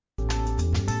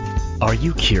Are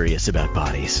you curious about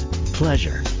bodies,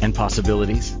 pleasure, and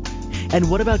possibilities?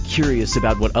 And what about curious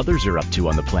about what others are up to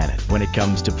on the planet when it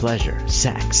comes to pleasure,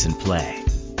 sex, and play?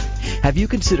 Have you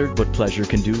considered what pleasure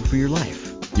can do for your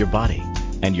life, your body,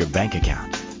 and your bank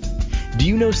account? Do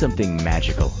you know something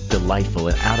magical, delightful,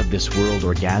 and out of this world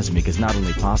orgasmic is not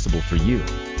only possible for you,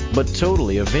 but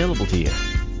totally available to you?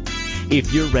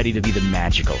 If you're ready to be the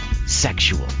magical,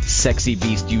 sexual, sexy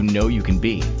beast you know you can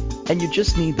be, and you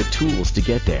just need the tools to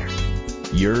get there,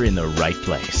 you're in the right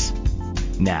place.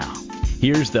 Now,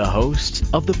 here's the host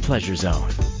of The Pleasure Zone,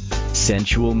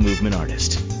 sensual movement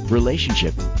artist,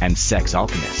 relationship and sex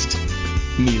alchemist,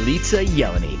 Milica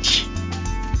Jelenic.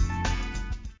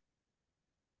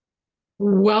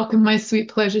 Welcome, my sweet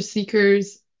pleasure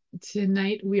seekers.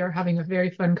 Tonight we are having a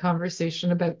very fun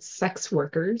conversation about sex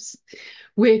workers,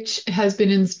 which has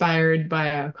been inspired by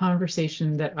a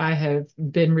conversation that I have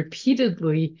been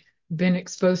repeatedly been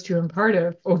exposed to and part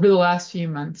of over the last few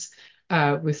months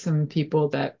with some people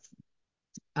that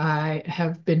I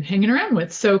have been hanging around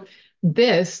with. So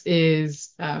this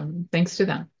is thanks to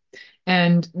them.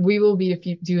 And we will be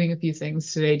doing a few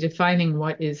things today, defining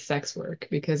what is sex work,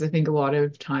 because I think a lot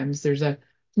of times there's a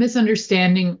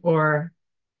misunderstanding or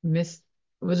we'll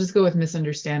just go with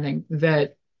misunderstanding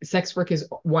that sex work is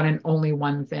one and only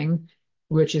one thing,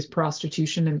 which is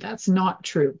prostitution. And that's not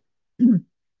true.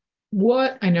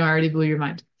 What? I know I already blew your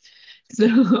mind.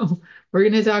 So we're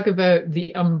going to talk about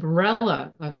the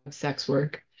umbrella of sex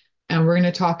work, and we're going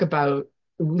to talk about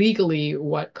legally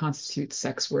what constitutes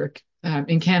sex work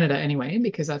in Canada anyway,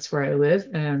 because that's where I live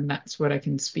and that's what I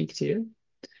can speak to.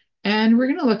 And we're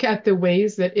going to look at the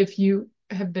ways that if you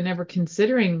have been ever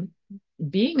considering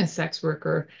being a sex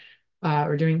worker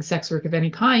or doing sex work of any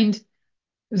kind,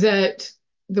 that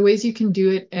the ways you can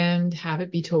do it and have it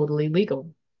be totally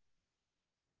legal.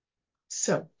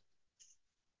 So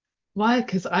why?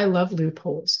 Because I love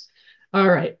loopholes. All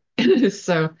right.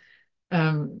 So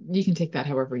you can take that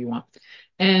however you want.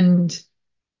 And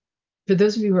for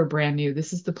those of you who are brand new,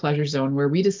 this is the Pleasure Zone where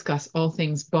we discuss all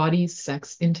things body,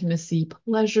 sex, intimacy,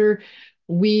 pleasure.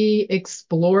 We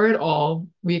explore it all.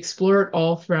 We explore it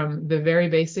all from the very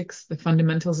basics, the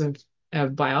fundamentals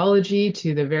of biology,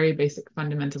 to the very basic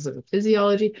fundamentals of the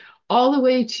physiology, all the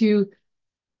way to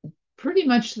pretty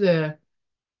much the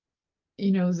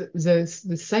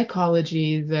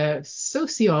psychology, the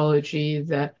sociology,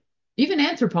 the even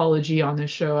anthropology on this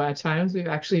show. At times we've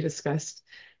actually discussed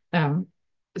some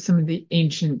of the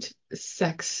ancient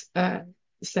sex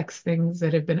things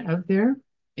that have been out there,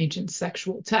 ancient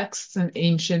sexual texts and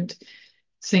ancient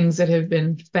things that have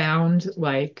been found,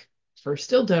 like first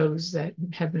dildos that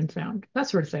have been found, that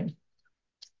sort of thing.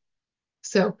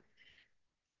 So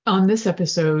on this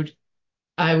episode,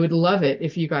 I would love it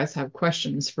if you guys have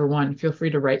questions. For one, feel free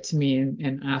to write to me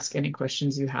and ask any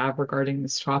questions you have regarding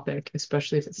this topic,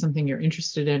 especially if it's something you're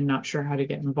interested in, not sure how to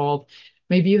get involved.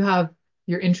 Maybe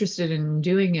you're interested in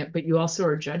doing it, but you also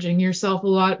are judging yourself a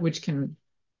lot, which can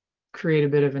create a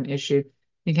bit of an issue.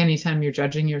 I think anytime you're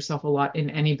judging yourself a lot in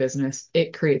any business,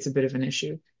 it creates a bit of an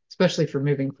issue, especially for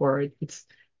moving forward. It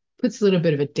puts a little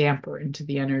bit of a damper into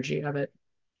the energy of it.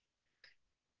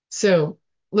 So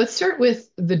let's start with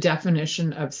the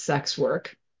definition of sex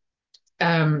work.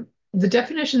 The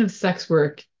definition of sex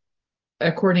work,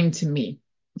 according to me,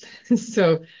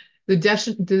 so the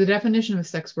definition of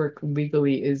sex work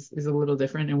legally is a little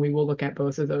different, and we will look at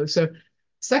both of those. So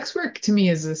sex work to me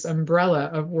is this umbrella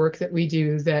of work that we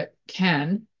do that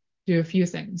can do a few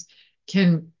things,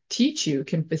 can teach you,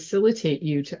 can facilitate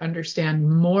you to understand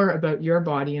more about your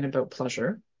body and about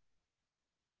pleasure.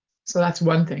 So that's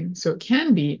one thing. So it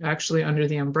can be actually under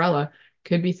the umbrella,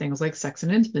 could be things like sex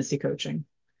and intimacy coaching.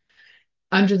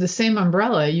 Under the same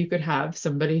umbrella, you could have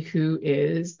somebody who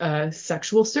is a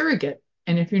sexual surrogate.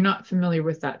 And if you're not familiar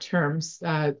with that term,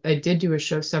 I did do a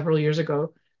show several years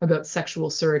ago about sexual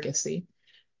surrogacy.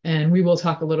 And we will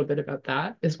talk a little bit about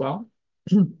that as well,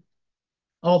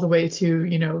 all the way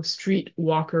to, street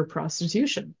walker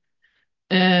prostitution.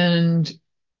 And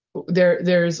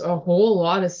there's a whole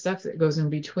lot of stuff that goes in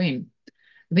between.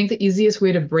 I think the easiest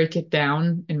way to break it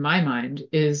down in my mind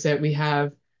is that we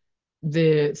have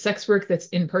the sex work that's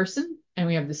in person and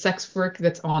we have the sex work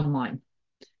that's online.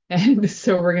 And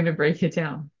so we're going to break it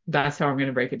down. That's how I'm going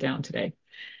to break it down today.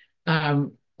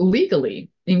 Legally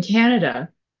in Canada,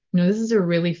 this is a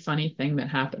really funny thing that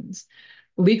happens.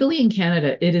 Legally in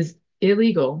Canada, it is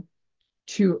illegal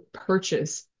to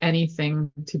purchase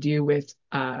anything to do with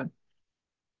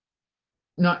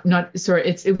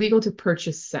it's illegal to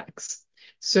purchase sex.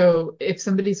 So if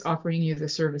somebody's offering you the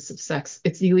service of sex,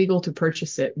 it's illegal to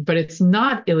purchase it, but it's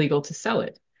not illegal to sell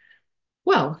it.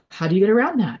 Well, how do you get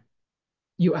around that?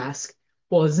 You ask,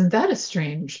 well, isn't that a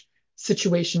strange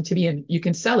situation to be in? You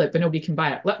can sell it, but nobody can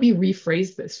buy it. Let me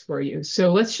rephrase this for you.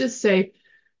 So let's just say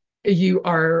you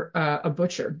are a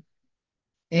butcher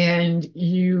and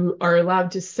you are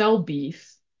allowed to sell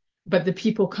beef, but the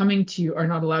people coming to you are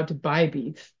not allowed to buy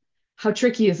beef. How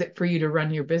tricky is it for you to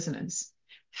run your business?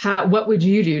 What would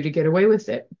you do to get away with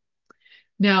it?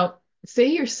 Now, say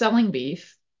you're selling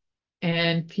beef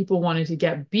and people wanted to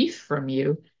get beef from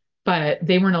you, but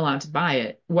they weren't allowed to buy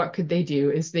it. What could they do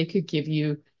is they could give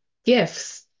you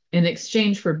gifts in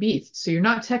exchange for beef. So you're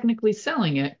not technically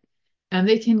selling it, and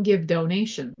they can give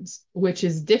donations, which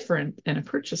is different than a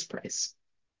purchase price.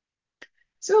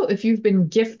 So if you've been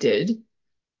gifted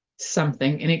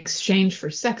something in exchange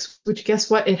for sex, which guess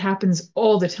what? It happens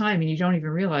all the time and you don't even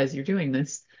realize you're doing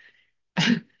this.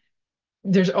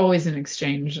 There's always an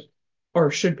exchange,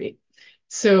 or should be.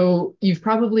 So you've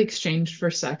probably exchanged for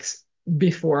sex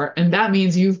before, and that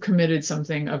means you've committed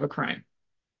something of a crime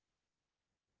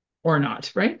or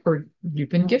not, right? Or you've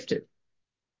been gifted.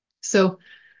 So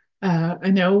I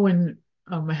know when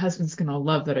my husband's gonna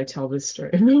love that I tell this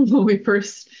story. When we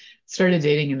first started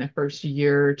dating in the first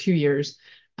year or 2 years,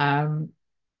 um,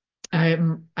 I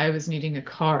was needing a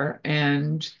car,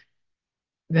 and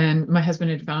then my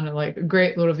husband had found a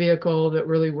great little vehicle that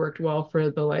really worked well for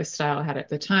the lifestyle I had at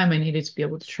the time. I needed to be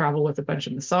able to travel with a bunch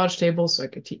of massage tables so I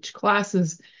could teach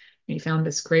classes. And he found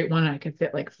this great one. I could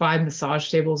fit like 5 massage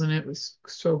tables in it. It was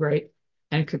so great.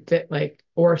 And it could fit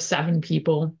or 7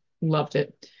 people. Loved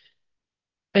it.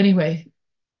 Anyway,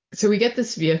 so we get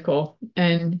this vehicle,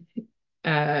 and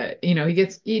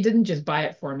he didn't just buy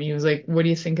it for me. He was like, what do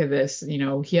you think of this?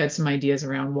 He had some ideas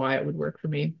around why it would work for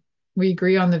me. We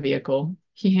agree on the vehicle.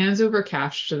 He hands over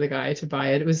cash to the guy to buy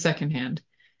it. It was secondhand.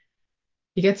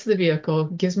 He gets the vehicle,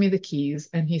 gives me the keys,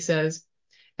 and he says,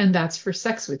 and that's for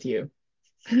sex with you.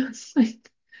 And I was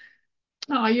like,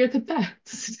 oh, you're the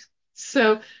best.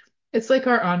 So it's like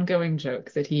our ongoing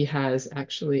joke that he has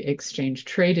actually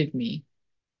traded me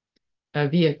a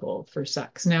vehicle for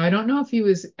sex. Now, I don't know if he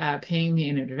was paying me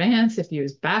in advance, if he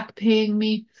was back paying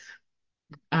me.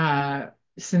 Uh,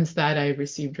 since that, I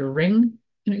received a ring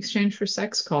in exchange for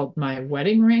sex called my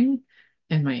wedding ring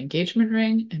and my engagement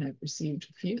ring. And I've received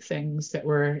a few things that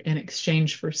were in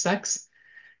exchange for sex.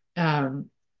 Um,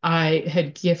 I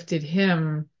had gifted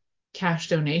him cash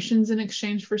donations in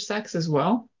exchange for sex as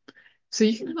well. So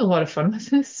you can have a lot of fun with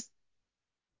this.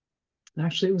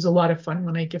 Actually, it was a lot of fun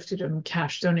when I gifted him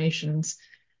cash donations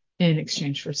in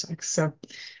exchange for sex. So,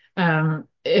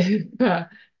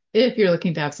 if you're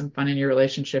looking to have some fun in your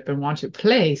relationship and want to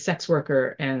play sex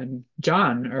worker and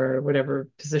John or whatever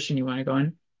position you want to go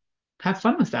in, have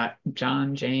fun with that.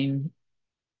 John, Jane.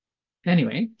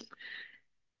 Anyway,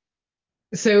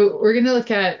 so we're going to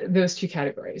look at those two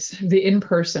categories. The in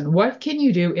person. What can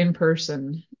you do in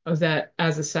person of that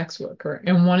as a sex worker?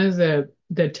 And one of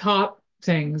the top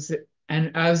things,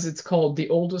 and as it's called, the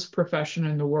oldest profession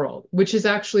in the world, which is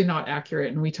actually not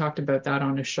accurate. And we talked about that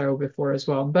on a show before as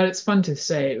well. But it's fun to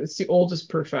say it's the oldest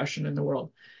profession in the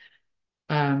world.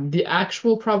 The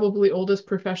actual probably oldest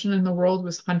profession in the world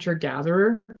was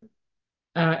hunter-gatherer.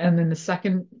 And then the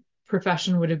second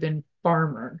profession would have been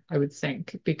farmer, I would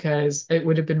think, because it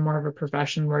would have been more of a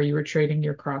profession where you were trading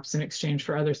your crops in exchange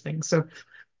for other things. So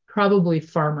probably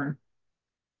farmer.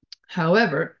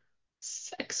 However,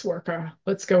 sex worker,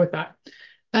 let's go with that.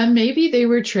 And maybe they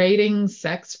were trading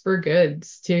sex for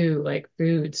goods too, like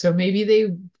food. So maybe they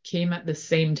came at the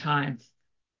same time.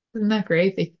 Isn't that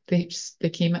great? They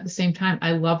came at the same time.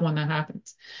 I love when that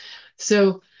happens.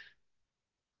 So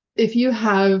if you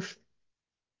have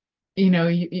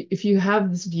if you have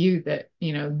this view that,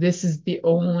 this is the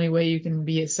only way you can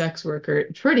be a sex worker,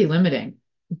 it's pretty limiting.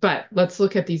 But let's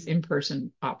look at these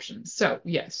in-person options. So,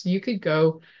 yes, you could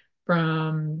go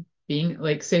from being,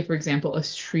 like, say, for example, a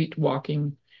street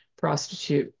walking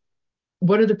prostitute.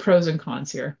 What are the pros and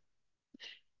cons here?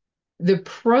 The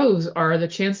pros are the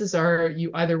chances are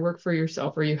you either work for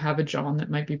yourself or you have a John that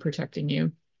might be protecting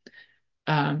you.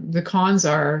 The cons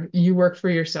are you work for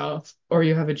yourself or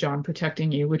you have a John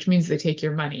protecting you, which means they take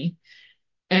your money.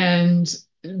 And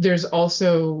there's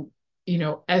also,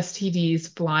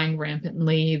 STDs flying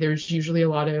rampantly. There's usually a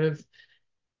lot of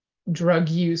drug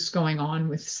use going on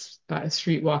with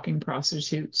street walking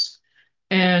prostitutes.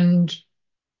 And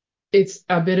it's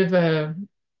a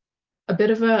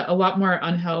lot more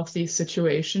unhealthy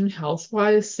situation health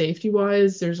wise, safety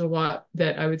wise. There's a lot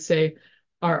that I would say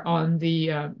are on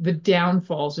the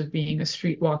downfalls of being a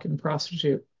street walking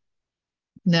prostitute.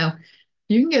 Now,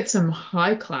 you can get some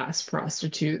high class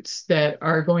prostitutes that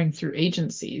are going through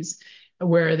agencies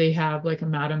where they have like a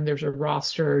madam, there's a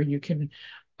roster, you can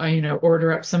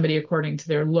order up somebody according to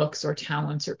their looks or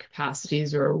talents or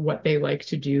capacities or what they like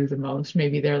to do the most.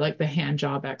 Maybe they're like the hand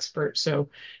job expert, so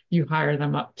you hire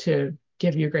them up to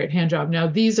give you a great hand job. Now,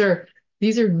 these are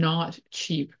not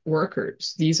cheap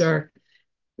workers. These are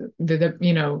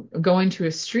going to a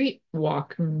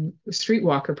streetwalker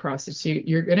prostitute,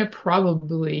 you're going to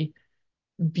probably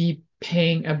be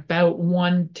paying about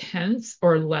 1/10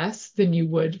 or less than you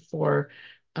would for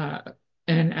uh,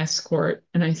 an escort.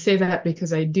 And I say that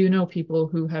because I do know people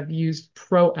who have used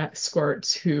pro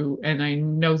escorts and I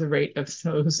know the rate of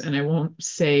those, and I won't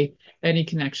say any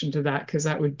connection to that because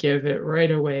that would give it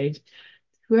right away.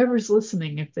 Whoever's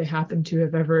listening, if they happen to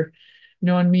have ever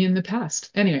known me in the past.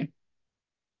 Anyway,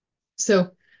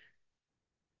 so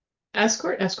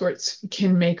escorts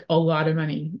can make a lot of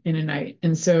money in a night.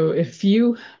 And so if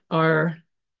you are,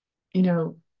 you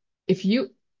know, if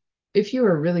you if you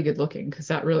are really good looking, because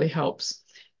that really helps.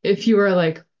 If you are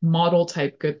like model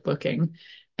type good looking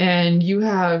and you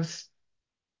have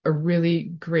a really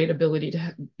great ability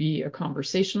to be a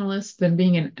conversationalist, then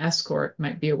being an escort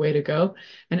might be a way to go.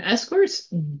 And escorts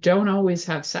don't always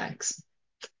have sex.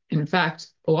 In fact,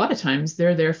 a lot of times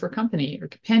they're there for company or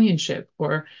companionship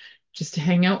or just to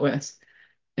hang out with.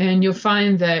 And you'll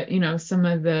find that, some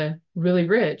of the really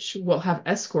rich will have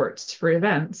escorts for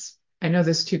events. I know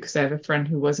this too because I have a friend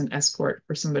who was an escort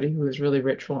for somebody who was really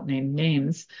rich, won't name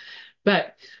names.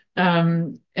 But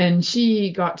and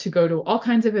she got to go to all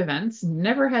kinds of events,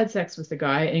 never had sex with the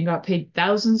guy, and got paid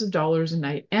thousands of dollars a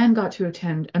night and got to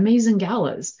attend amazing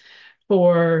galas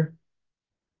for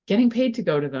getting paid to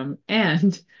go to them.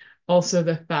 And also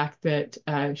the fact that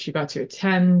she got to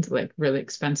attend like really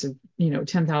expensive,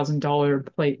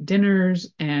 $10,000 plate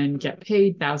dinners and get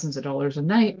paid thousands of dollars a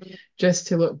night just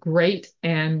to look great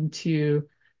and to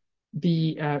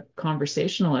be a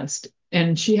conversationalist.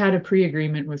 And she had a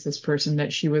pre-agreement with this person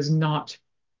that she was not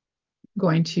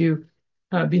going to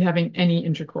be having any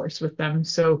intercourse with them.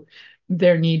 So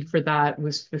their need for that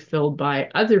was fulfilled by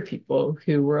other people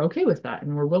who were okay with that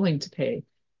and were willing to pay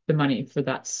the money for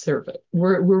that service.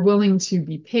 We're willing to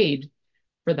be paid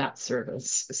for that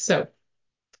service. So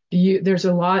there's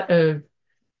a lot of,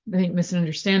 I think,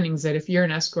 misunderstandings that if you're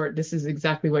an escort, this is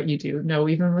exactly what you do. No,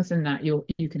 even within that, you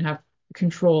can have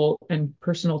control and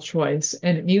personal choice,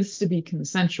 and it needs to be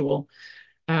consensual.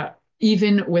 Uh,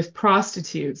 Even with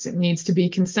prostitutes, it needs to be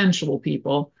consensual,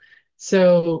 people.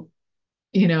 So,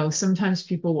 sometimes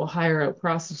people will hire out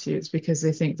prostitutes because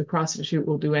they think the prostitute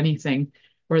will do anything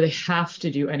or they have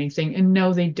to do anything. And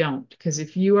no, they don't. Because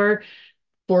if you are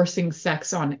forcing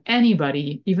sex on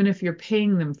anybody, even if you're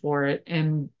paying them for it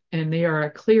and they are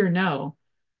a clear no,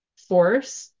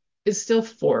 force is still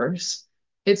force.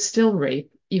 It's still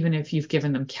rape, even if you've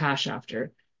given them cash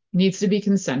after. Needs to be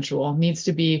consensual,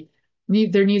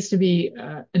 there needs to be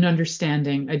an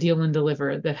understanding, a deal and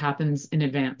deliver that happens in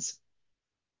advance.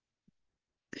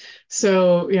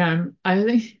 So yeah, I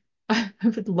think I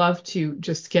would love to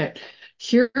just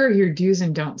here are your do's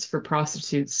and don'ts for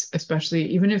prostitutes,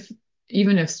 especially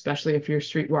especially if you're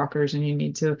streetwalkers and you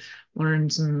need to learn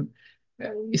some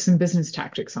business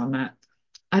tactics on that.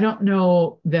 I don't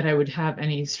know that I would have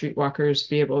any streetwalkers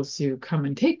be able to come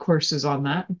and take courses on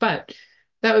that, but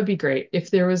that would be great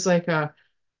if there was like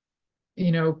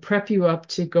prep you up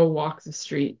to go walk the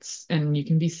streets and you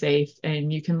can be safe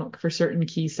and you can look for certain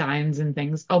key signs and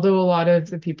things. Although a lot of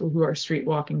the people who are street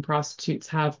walking prostitutes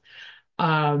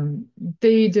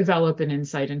they develop an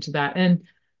insight into that. And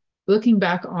looking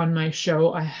back on my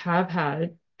show, I have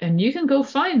had, and you can go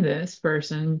find this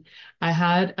person. I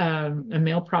had a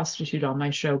male prostitute on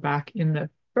my show back in the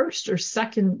first or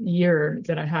second year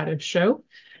that I had a show.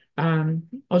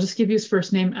 I'll just give you his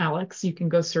first name, Alex. You can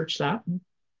go search that.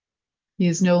 He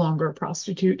is no longer a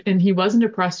prostitute, and he wasn't a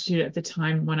prostitute at the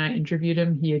time when I interviewed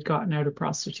him. He had gotten out of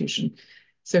prostitution.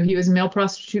 So he was a male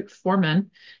prostitute for men,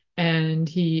 and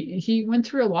he went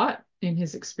through a lot in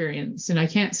his experience. And I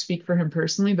can't speak for him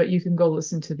personally, but you can go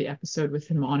listen to the episode with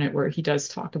him on it where he does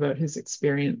talk about his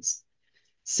experience.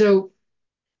 So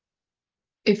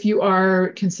if you are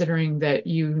considering that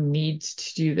you need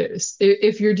to do this,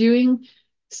 if you're doing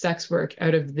sex work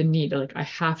out of the need, like I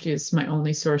have to, it's my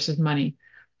only source of money,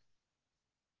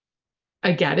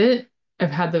 I get it. I've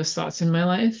had those thoughts in my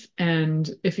life. And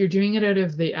if you're doing it out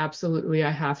of the absolutely I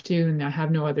have to and I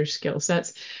have no other skill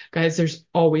sets, guys, there's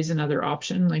always another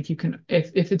option. Like you can,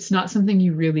 if it's not something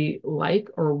you really like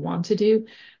or want to do,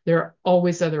 there are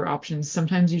always other options.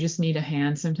 Sometimes you just need a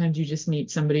hand. Sometimes you just need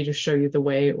somebody to show you the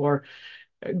way or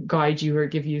guide you or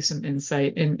give you some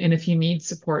insight. And if you need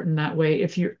support in that way,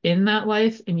 if you're in that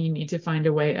life and you need to find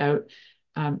a way out,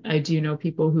 I do know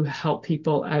people who help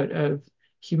people out of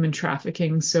human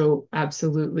trafficking. So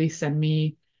absolutely send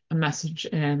me a message,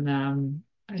 and I'm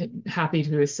happy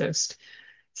to assist.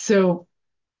 So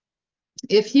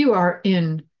if you are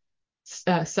in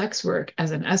sex work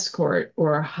as an escort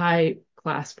or a high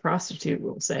class prostitute,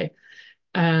 we'll say,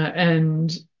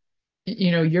 and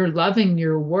you're loving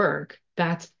your work,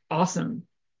 that's awesome.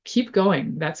 Keep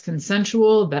going. That's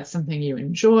consensual. That's something you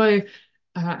enjoy.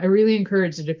 I really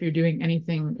encourage that if you're doing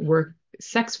anything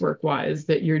sex work wise,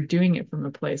 that you're doing it from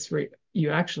a place where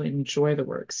you actually enjoy the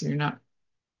work. So you're not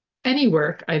any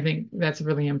work. I think that's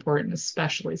really important,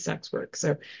 especially sex work.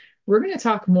 So we're going to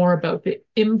talk more about the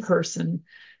in-person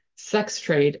sex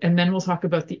trade, and then we'll talk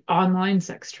about the online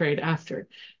sex trade after.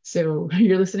 So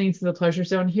you're listening to the Pleasure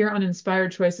Zone here on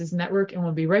Inspired Choices Network, and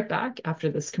we'll be right back after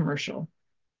this commercial.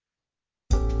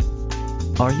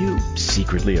 Are you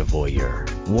secretly a voyeur,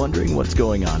 wondering what's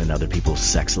going on in other people's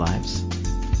sex lives?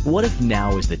 What if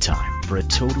now is the time for a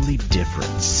totally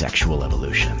different sexual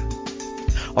evolution?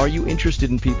 Are you interested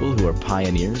in people who are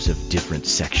pioneers of different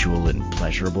sexual and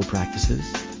pleasurable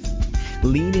practices?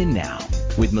 Lean in now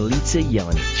with Milica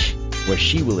Jelenic, where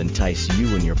she will entice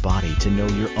you and your body to know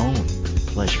your own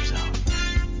pleasure zone.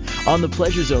 On the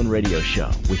Pleasure Zone radio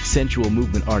show with sensual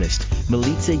movement artist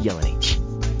Milica Jelenic,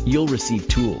 you'll receive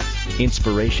tools,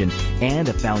 inspiration, and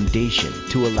a foundation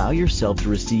to allow yourself to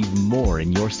receive more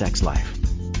in your sex life,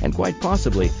 and quite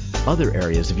possibly other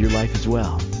areas of your life as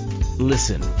well.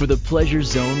 Listen for the Pleasure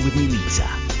Zone with Milica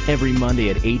every Monday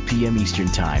at 8 p.m. Eastern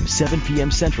Time, 7 p.m.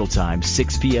 Central Time,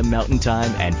 6 p.m. Mountain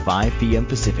Time, and 5 p.m.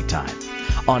 Pacific Time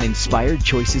on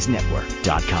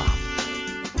InspiredChoicesNetwork.com.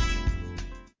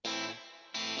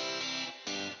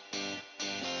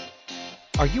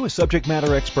 Are you a subject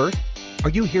matter expert? Are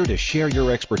you here to share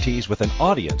your expertise with an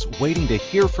audience waiting to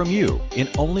hear from you in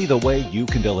only the way you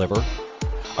can deliver?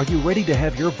 Are you ready to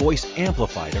have your voice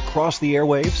amplified across the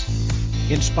airwaves?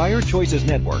 Inspired Choices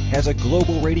Network has a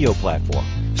global radio platform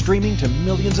streaming to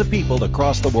millions of people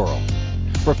across the world.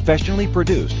 Professionally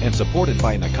produced and supported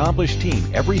by an accomplished team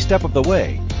every step of the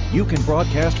way, you can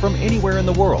broadcast from anywhere in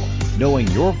the world, knowing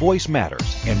your voice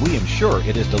matters, and we ensure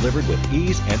it is delivered with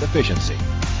ease and efficiency.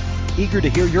 Eager to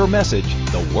hear your message,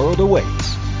 the world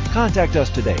awaits. Contact us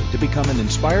today to become an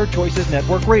Inspired Choices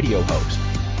Network radio host.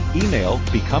 Email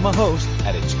become a host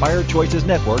at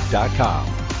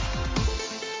inspiredchoicesnetwork.com.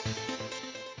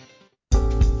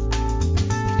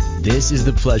 This is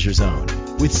the Pleasure Zone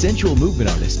with sensual movement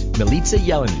artist Milica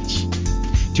Jelenic.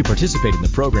 To participate in the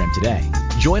program today,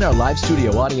 join our live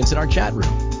studio audience in our chat room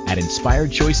at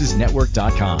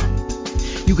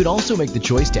inspiredchoicesnetwork.com. You could also make the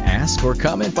choice to ask or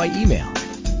comment by email,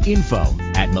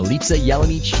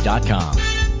 info@milicajelenic.com.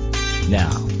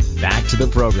 Now, back to the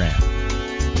program.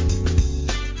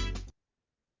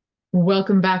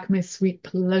 Welcome back, my sweet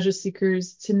pleasure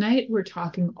seekers. Tonight, we're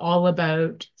talking all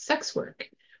about sex work.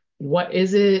 What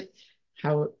is it?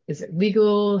 How is it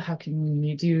legal? How can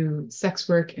you do sex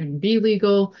work and be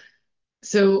legal?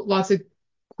 So lots of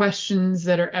questions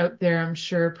that are out there, I'm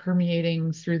sure,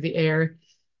 permeating through the air.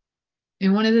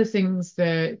 And one of the things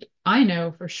that I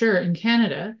know for sure in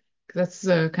Canada, because that's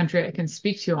a country I can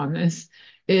speak to on this,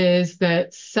 is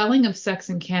that selling of sex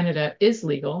in Canada is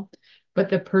legal, but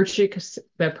the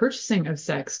purchasing of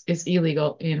sex is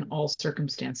illegal in all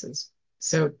circumstances.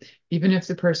 So even if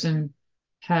the person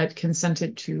had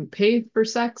consented to pay for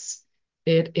sex,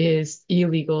 it is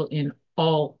illegal in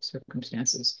all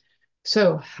circumstances.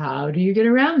 So how do you get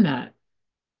around that?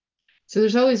 So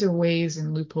there's always ways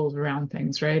and loopholes around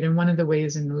things, right? And one of the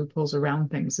ways and loopholes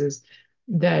around things is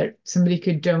that somebody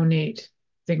could donate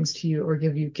things to you or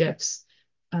give you gifts.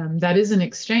 That is an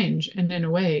exchange. And in a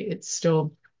way, it's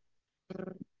still,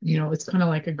 it's kind of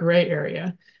like a gray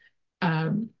area.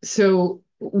 So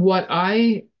what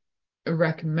I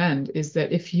recommend is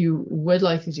that if you would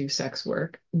like to do sex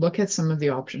work, look at some of the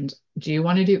options. Do you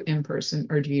want to do in person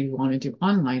or do you want to do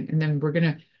online? And then we're going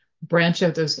to branch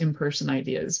out those in-person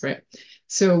ideas, right?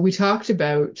 So we talked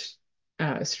about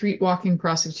street walking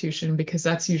prostitution because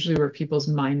that's usually where people's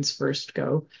minds first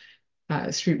go.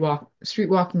 Street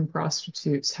walking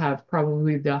prostitutes have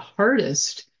probably the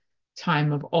hardest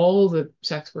time of all the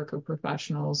sex worker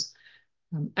professionals.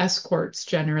 Escorts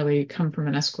generally come from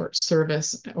an escort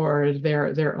service or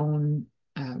they're their own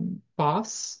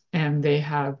boss, and they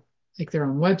have like their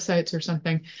own websites or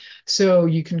something. So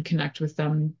you can connect with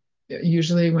them.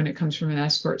 Usually when it comes from an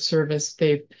escort service,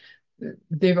 they've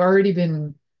already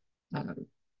been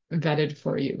vetted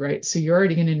for you, right? So you're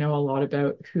already going to know a lot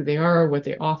about who they are, what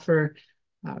they offer,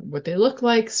 what they look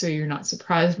like. So you're not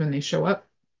surprised when they show up.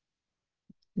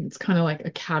 It's kind of like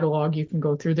a catalog you can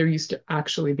go through. There used to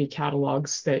actually be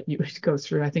catalogs that you would go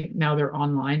through. I think now they're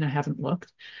online. I haven't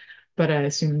looked. but I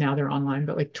assume now they're online.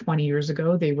 But like 20 years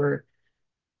ago, they were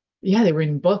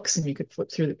in books, and you could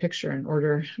flip through the picture and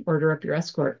order up your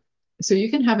escort. So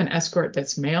you can have an escort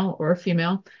that's male or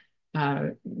female.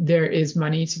 There is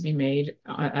money to be made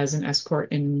as an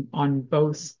escort in on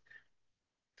both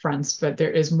fronts, but there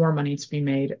is more money to be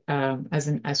made as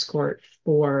an escort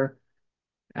for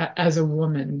as a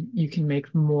woman. You can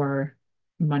make more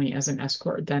money as an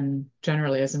escort than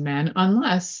generally as a man,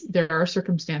 unless there are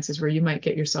circumstances where you might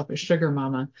get yourself a sugar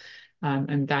mama,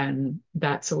 and then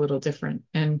that's a little different.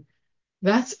 And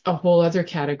that's a whole other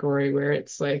category where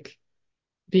it's like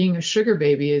being a sugar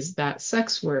baby, is that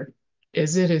sex work?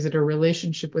 Is it a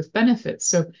relationship with benefits?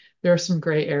 So there are some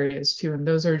gray areas too, and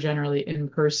those are generally in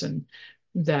person.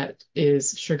 That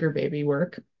is sugar baby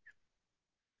work.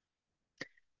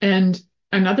 And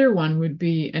another one would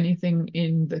be anything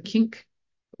in the kink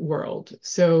world.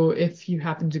 So if you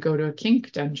happen to go to a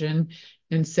kink dungeon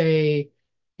and say,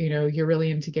 you're really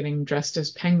into getting dressed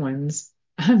as penguins,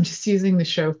 I'm just using the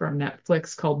show from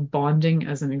Netflix called Bonding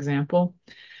as an example.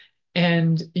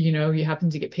 And you happen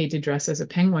to get paid to dress as a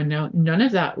penguin. Now, none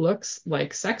of that looks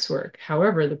like sex work.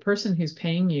 However, the person who's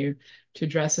paying you to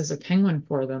dress as a penguin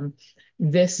for them,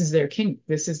 this is their kink,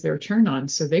 this is their turn on.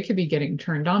 So they could be getting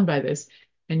turned on by this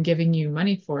and giving you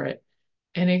money for it.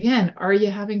 And again, are you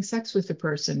having sex with the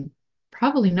person?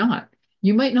 Probably not.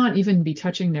 You might not even be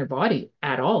touching their body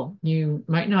at all. You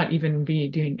might not even be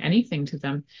doing anything to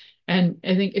them. And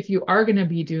I think if you are going to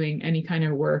be doing any kind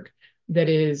of work that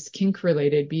is kink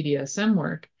related BDSM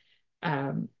work,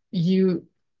 you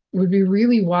would be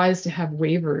really wise to have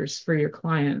waivers for your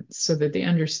clients so that they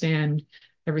understand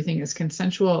everything is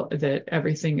consensual, that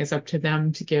everything is up to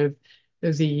them to give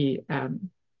the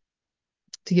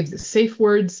safe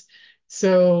words.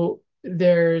 So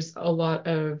there's a lot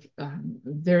of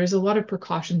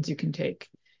precautions you can take,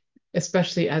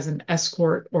 especially as an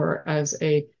escort or as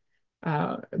a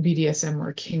BDSM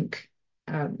or kink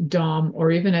dom,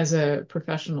 or even as a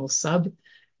professional sub.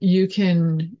 You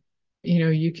can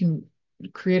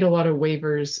create a lot of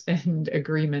waivers and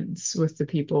agreements with the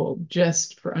people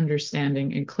just for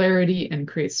understanding and clarity, and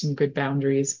create some good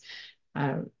boundaries,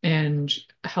 and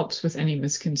helps with any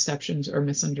misconceptions or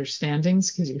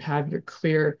misunderstandings, because you have your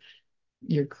clear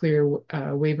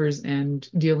waivers and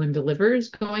deal and delivers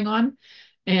going on.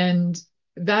 And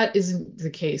that isn't the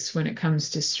case when it comes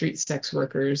to street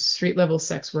level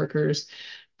sex workers.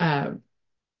 Uh,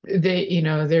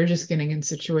 they're just getting in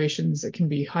situations that can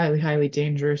be highly, highly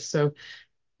dangerous. So,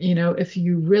 if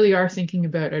you really are thinking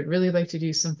about, I'd really like to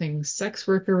do something sex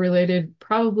worker related,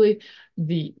 probably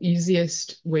the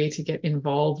easiest way to get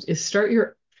involved is start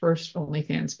your first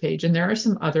OnlyFans page. And there are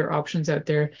some other options out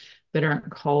there that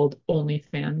aren't called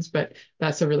OnlyFans, but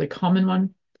that's a really common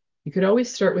one. You could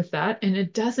always start with that. And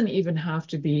it doesn't even have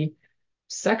to be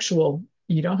sexual.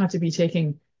 You don't have to be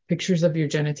taking pictures of your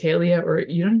genitalia, or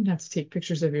you don't even have to take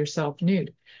pictures of yourself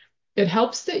nude. It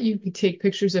helps that you could take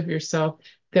pictures of yourself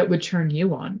that would turn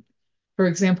you on. For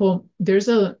example, there is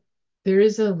a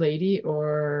lady,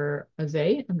 or a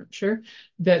they, I'm not sure,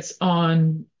 that's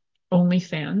on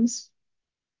OnlyFans,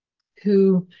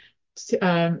 who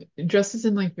dresses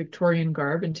in like Victorian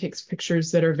garb and takes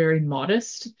pictures that are very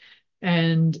modest.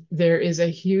 And there is a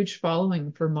huge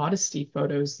following for modesty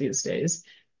photos these days.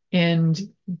 And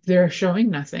they're showing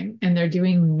nothing, and they're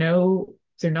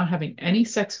not having any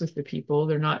sex with the people.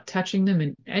 They're not touching them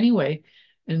in any way.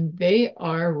 And they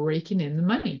are raking in the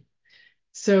money.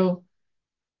 So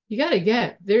you got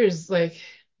to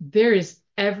there is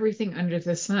everything under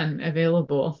the sun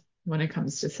available when it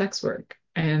comes to sex work.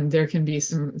 And there can be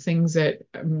some things that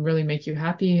really make you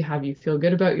happy, have you feel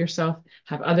good about yourself,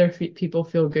 have other people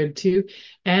feel good too.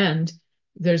 And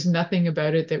there's nothing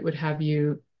about it that would have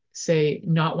you say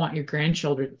not want your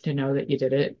grandchildren to know that you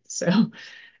did it. So,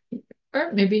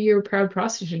 or maybe you're a proud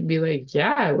prostitute and be like,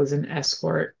 yeah, I was an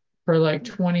escort for like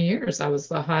 20 years. I was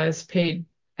the highest paid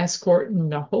escort in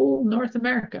the whole North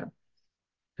America.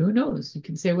 Who knows? You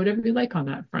can say whatever you like on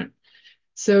that front.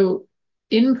 So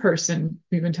in person,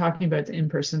 we've been talking about the in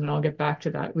person, and I'll get back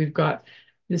to that. We've got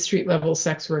the street level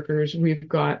sex workers. We've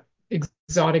got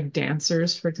exotic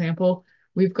dancers, for example.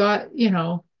 We've got,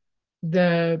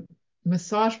 the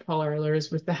massage parlors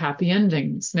with the happy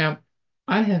endings. Now,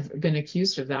 I have been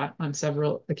accused of that on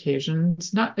several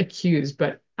occasions. Not accused,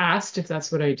 but asked if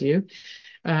that's what I do.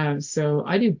 So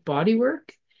I do body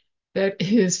work that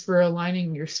is for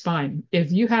aligning your spine.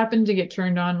 If you happen to get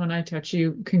turned on when I touch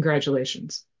you,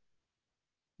 congratulations.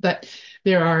 But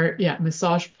there are, yeah,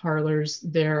 massage parlors.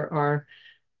 There are,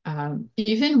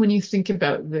 even when you think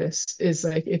about this, is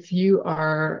like if you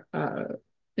are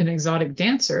an exotic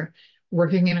dancer,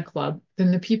 working in a club,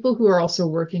 then the people who are also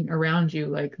working around you,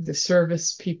 like the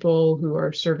service people who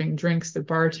are serving drinks, the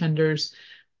bartenders,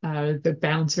 the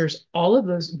bouncers, all of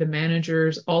those, the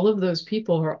managers, all of those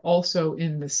people are also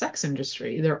in the sex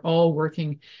industry. They're all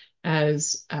working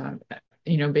as,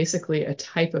 basically a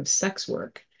type of sex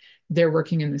work. They're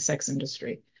working in the sex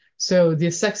industry. So the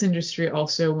sex industry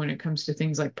also, when it comes to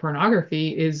things like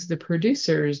pornography, is the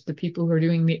producers, the people who are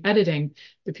doing the editing,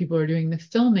 the people who are doing the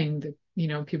filming, the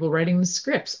people writing the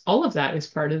scripts. All of that is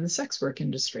part of the sex work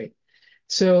industry.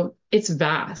 So it's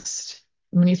vast.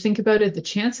 When you think about it, the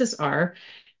chances are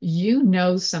you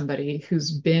know somebody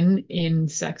who's been in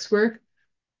sex work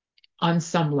on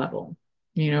some level,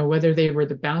 whether they were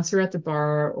the bouncer at the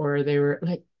bar or they were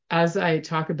like, as I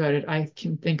talk about it, I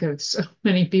can think of so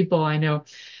many people I know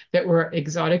that were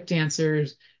exotic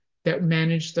dancers that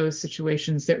managed those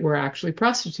situations that were actually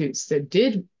prostitutes that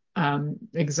did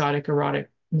exotic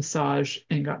erotic massage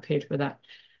and got paid for that,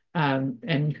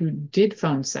 and who did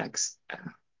phone sex.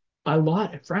 A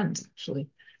lot of friends, actually.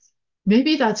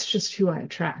 Maybe that's just who I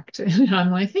attract. And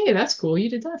I'm like, hey, that's cool. You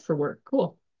did that for work.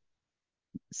 Cool.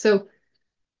 So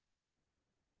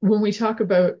when we talk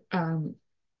about,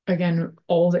 again,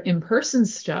 all the in-person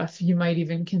stuff, you might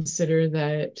even consider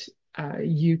that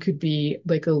you could be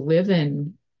like a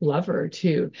live-in lover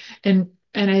too. And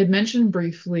I had mentioned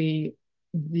briefly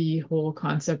the whole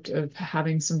concept of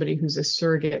having somebody who's a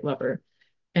surrogate lover.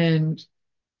 And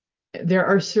there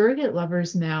are surrogate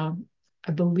lovers now.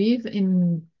 I believe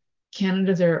in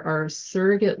Canada, there are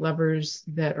surrogate lovers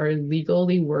that are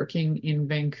legally working in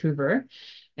Vancouver.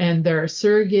 And there are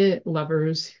surrogate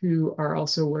lovers who are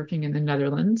also working in the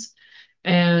Netherlands.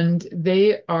 And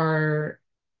they are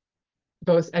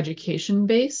both education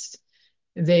based.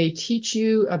 They teach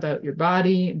you about your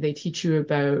body. They teach you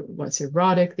about what's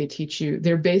erotic.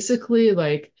 They're basically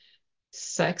like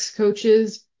sex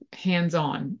coaches, hands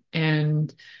on.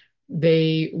 And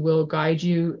they will guide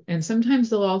you, and sometimes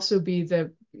they'll also be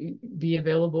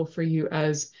available for you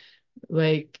as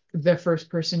like the first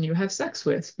person you have sex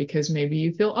with, because maybe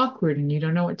you feel awkward and you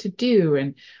don't know what to do,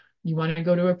 and you want to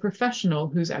go to a professional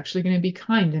who's actually going to be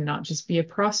kind and not just be a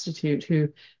prostitute who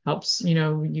helps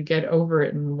you get over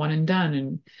it and one and done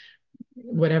and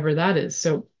whatever that is.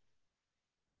 So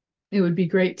it would be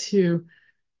great to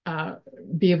uh,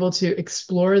 be able to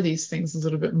explore these things a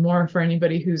little bit more for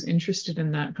anybody who's interested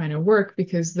in that kind of work,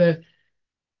 because the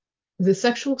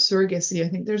sexual surrogacy, I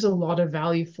think there's a lot of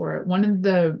value for it. One of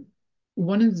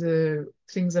the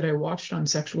things that I watched on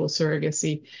sexual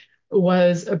surrogacy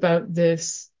was about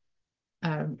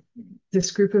um,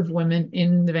 this group of women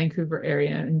in the Vancouver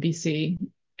area in BC,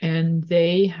 and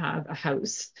they have a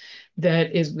house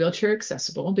that is wheelchair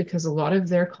accessible because a lot of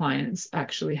their clients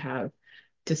actually have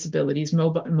disabilities,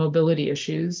 mobility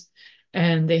issues,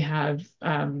 and they have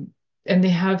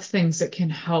things that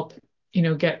can help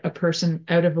get a person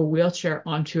out of a wheelchair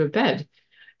onto a bed.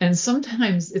 And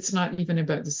sometimes it's not even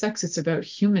about the sex, it's about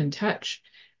human touch.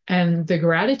 And the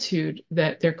gratitude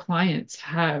that their clients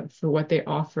have for what they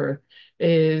offer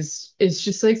is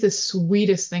just like the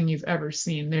sweetest thing you've ever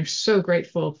seen. They're so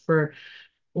grateful for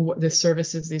the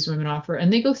services these women offer.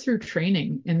 And they go through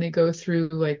training, and they go through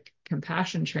like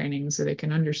compassion training so they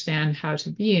can understand how to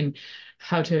be and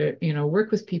how to,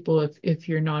 work with people if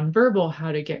you're nonverbal,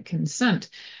 how to get consent,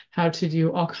 how to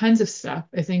do all kinds of stuff.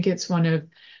 I think it's one of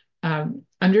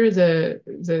under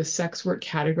the sex work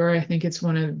category, I think it's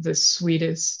one of the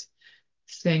sweetest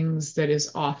things that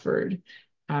is offered,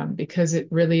 because it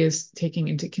really is taking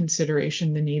into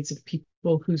consideration the needs of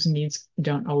people whose needs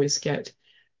don't always get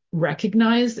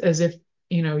recognized, as if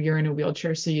you're in a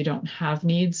wheelchair so you don't have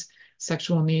needs,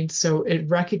 sexual needs. So it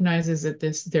recognizes that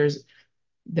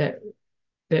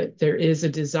there is a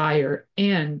desire,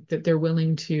 and that they're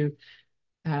willing to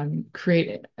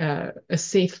create a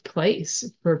safe place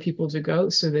for people to go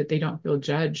so that they don't feel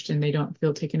judged and they don't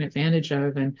feel taken advantage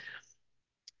of. And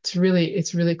it's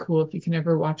really cool. If you can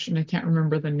ever watch, and I can't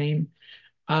remember the name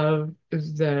of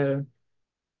the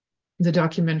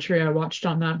documentary I watched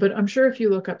on that, but I'm sure if you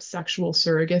look up sexual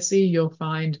surrogacy, you'll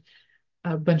find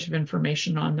a bunch of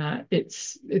information on that.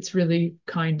 It's really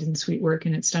kind and sweet work,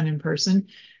 and it's done in person.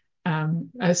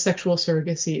 As sexual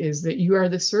surrogacy is that you are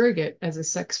the surrogate as a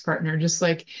sex partner, just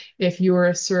like if you're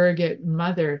a surrogate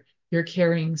mother, you're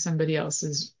carrying somebody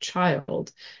else's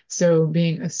child. So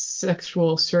being a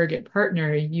sexual surrogate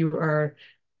partner, you are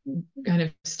kind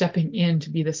of stepping in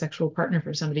to be the sexual partner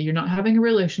for somebody. You're not having a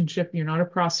relationship, you're not a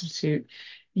prostitute,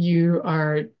 you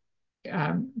are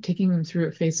taking them through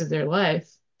a phase of their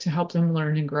life to help them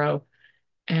learn and grow.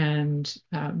 And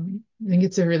I think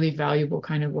it's a really valuable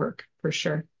kind of work for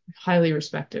sure. Highly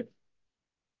respected.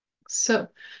 So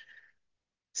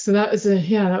So that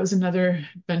was another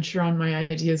venture on my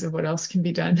ideas of what else can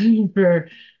be done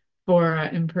for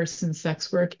in-person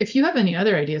sex work. If you have any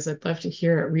other ideas, I'd love to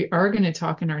hear it. We are going to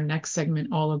talk in our next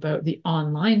segment all about the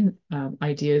online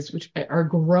ideas, which are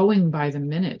growing by the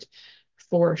minute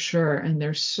for sure. And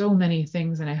there's so many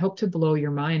things, and I hope to blow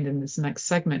your mind in this next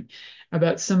segment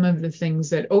about some of the things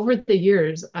that over the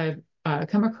years I've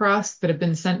come across that have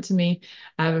been sent to me.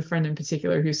 I have a friend in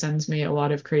particular who sends me a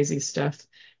lot of crazy stuff.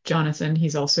 Jonathan,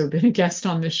 he's also been a guest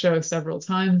on this show several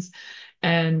times.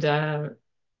 And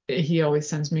he always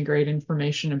sends me great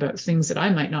information about things that I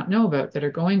might not know about that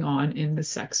are going on in the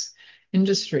sex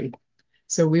industry.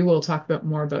 So we will talk about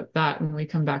more about that when we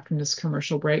come back from this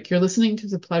commercial break. You're listening to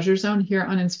The Pleasure Zone here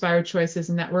on Inspired Choices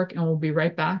Network, and we'll be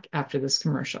right back after this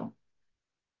commercial.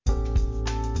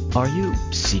 Are you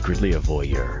secretly a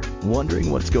voyeur,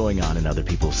 wondering what's going on in other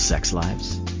people's sex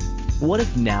lives? What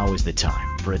if now is the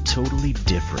time for a totally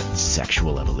different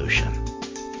sexual evolution?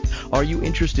 Are you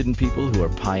interested in people who are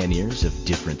pioneers of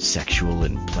different sexual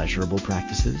and pleasurable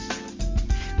practices?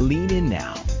 Lean in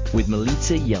now with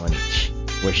Milica Jelenic,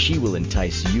 where she will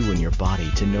entice you and your body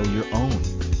to know your own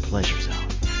pleasure zone.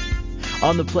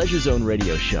 On the Pleasure Zone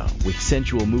radio show with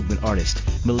sensual movement artist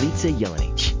Milica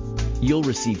Jelenic, you'll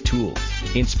receive tools,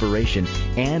 inspiration,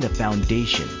 and a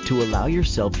foundation to allow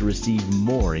yourself to receive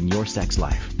more in your sex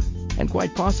life, and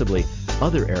quite possibly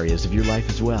other areas of your life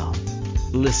as well.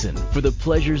 Listen for the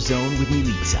Pleasure Zone with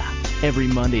Milica every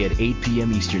Monday at 8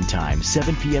 p.m. Eastern Time,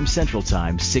 7 p.m. Central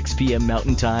Time, 6 p.m.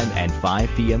 Mountain Time, and 5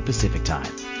 p.m. Pacific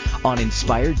Time on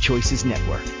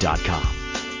InspiredChoicesNetwork.com.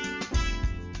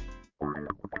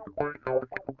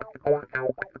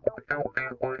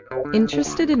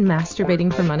 Interested in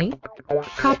masturbating for money,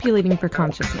 copulating for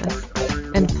consciousness,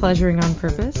 and pleasuring on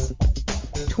purpose?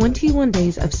 21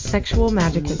 Days of Sexual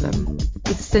Magicism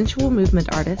with sensual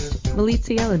movement artist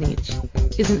Milica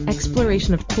Jelenic is an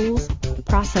exploration of tools,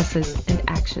 processes, and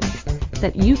actions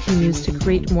that you can use to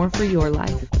create more for your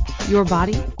life, your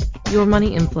body, your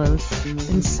money inflows,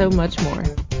 and so much more.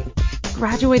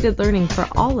 Graduated learning for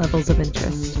all levels of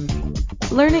interest.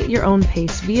 Learn at your own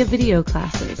pace via video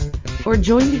classes or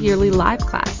join the yearly live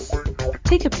class.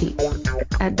 Take a peek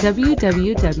at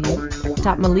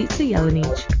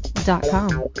www.milicajelenic.com.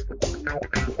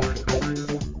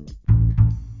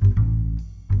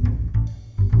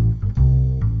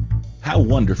 How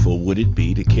wonderful would it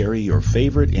be to carry your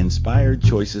favorite Inspired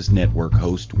Choices Network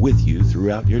host with you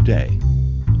throughout your day?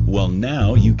 Well,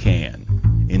 now you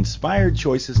can. Inspired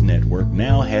Choices Network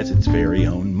now has its very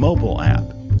own mobile app.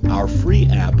 Our free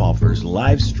app offers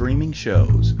live streaming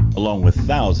shows, along with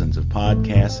thousands of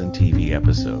podcasts and TV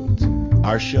episodes.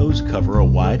 Our shows cover a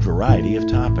wide variety of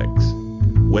topics.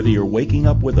 Whether you're waking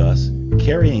up with us,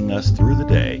 carrying us through the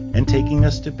day, and taking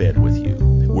us to bed with you,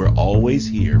 we're always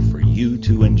here for you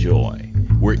to enjoy.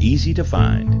 We're easy to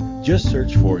find. Just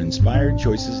search for Inspired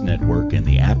Choices Network in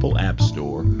the Apple App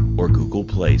Store or Google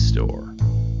Play Store.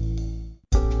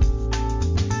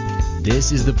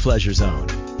 This is the Pleasure Zone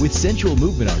with sensual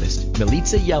movement artist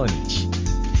Milica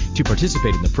Jelenic. To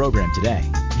participate in the program today,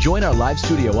 join our live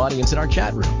studio audience in our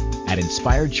chat room at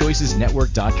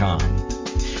InspiredChoicesNetwork.com.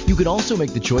 You can also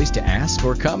make the choice to ask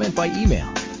or comment by email,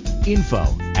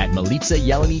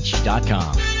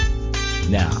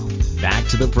 info@MilicaJelenic.com. Now, back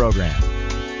to the program.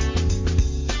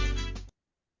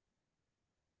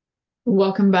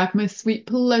 Welcome back, my sweet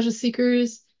pleasure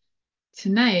seekers.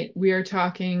 Tonight we are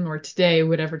talking, or today,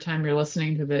 whatever time you're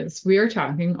listening to this, we are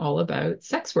talking all about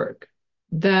sex work,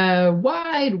 the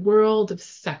wide world of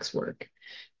sex work.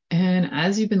 And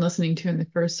as you've been listening to in the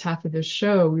first half of this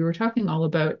show, we were talking all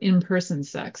about in-person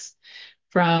sex,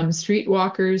 from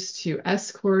streetwalkers to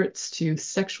escorts to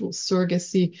sexual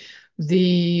surrogacy.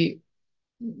 The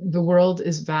world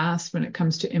is vast when it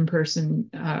comes to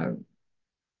in-person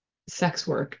sex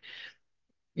work.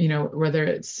 You know, whether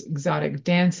it's exotic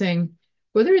dancing,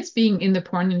 whether it's being in the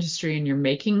porn industry and you're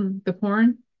making the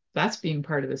porn, that's being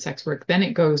part of the sex work. Then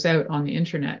it goes out on the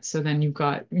internet. So then you've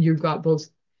got both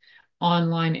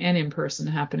online and in person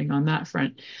happening on that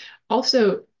front.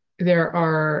 Also, there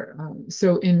are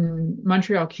so in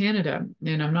Montreal, Canada,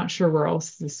 and I'm not sure where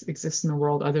else this exists in the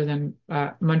world other than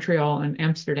Montreal and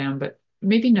Amsterdam, but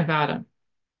maybe Nevada.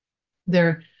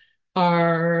 There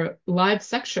are live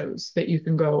sex shows that you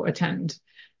can go attend.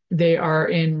 They are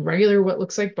in regular, what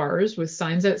looks like bars with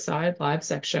signs outside, live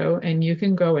sex show, and you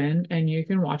can go in and you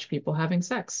can watch people having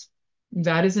sex.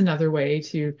 That is another way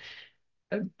to,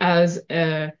 as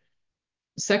a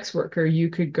sex worker, you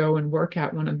could go and work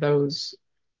at one of those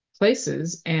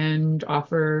places and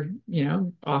offer,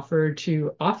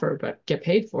 but get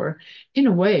paid for in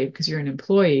a way because you're an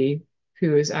employee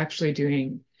who is actually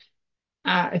doing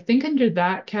I think under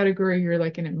that category, you're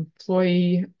like an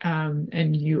employee,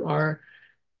 and you are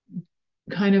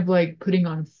kind of like putting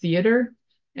on theater.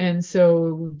 And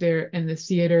so there, and the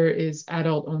theater is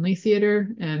adult only theater.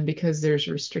 And because there's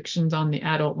restrictions on the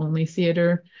adult only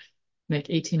theater, like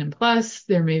 18 and plus,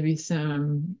 there may be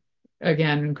some,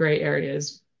 again, gray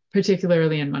areas,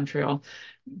 particularly in Montreal.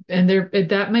 And there,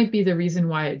 that might be the reason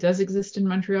why it does exist in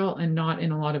Montreal and not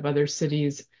in a lot of other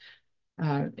cities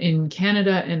in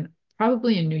Canada, and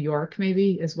probably in New York,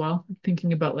 maybe as well.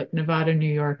 Thinking about like Nevada,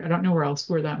 New York. I don't know where else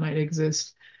where that might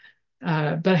exist,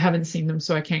 but I haven't seen them,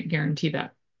 so I can't guarantee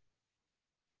that.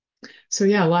 So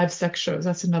yeah, live sex shows.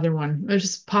 That's another one. I'm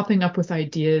just popping up with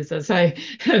ideas as I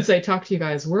as I talk to you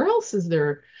guys. Where else is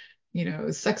there,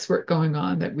 sex work going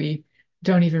on that we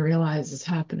don't even realize is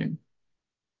happening?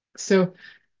 So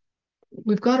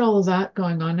we've got all of that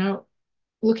going on now.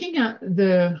 Looking at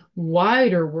the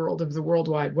wider world of the World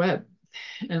Wide Web,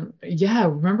 and yeah,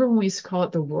 remember when we used to call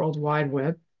it the World Wide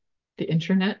Web, the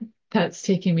internet? That's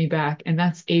taking me back, and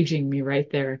that's aging me right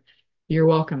there. You're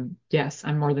welcome. Yes,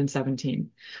 I'm more than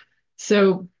 17.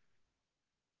 So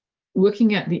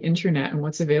looking at the internet and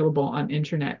what's available on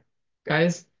internet,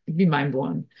 guys, it'd be mind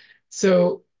blown.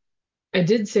 So I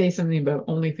did say something about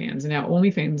OnlyFans. Now,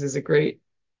 OnlyFans is a great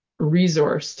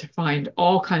resource to find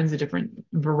all kinds of different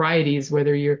varieties,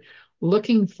 whether you're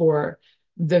looking for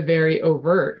the very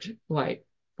overt, like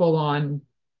full on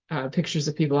pictures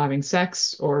of people having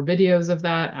sex or videos of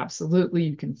that. Absolutely,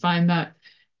 you can find that.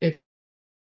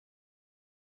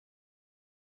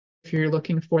 If you're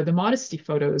looking for the modesty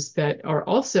photos that are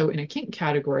also in a kink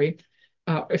category,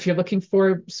 if you're looking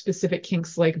for specific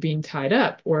kinks like being tied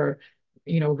up or,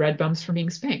 red bumps from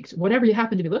being spanked, whatever you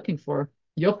happen to be looking for,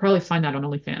 you'll probably find that on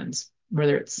OnlyFans,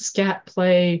 whether it's scat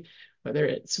play, whether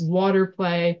it's water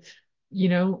play,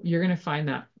 you're going to find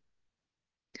that.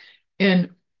 And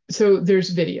so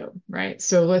there's video, right?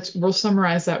 So we'll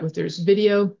summarize that with there's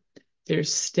video,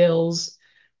 there's stills,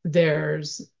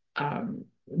 there's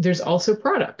also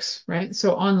products, right?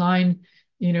 So online,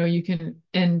 you can,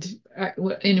 and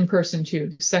in person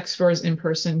too, sex stores in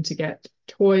person to get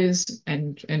toys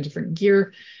and different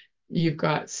gear. You've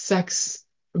got sex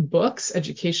books,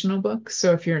 educational books.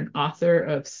 So if you're an author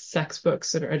of sex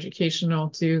books that are educational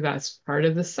too, that's part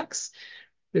of the sex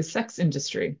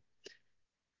industry.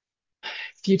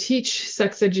 If you teach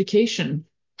sex education,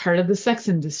 part of the sex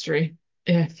industry.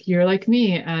 If you're like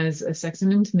me as a sex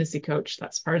and intimacy coach,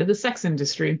 that's part of the sex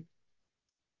industry.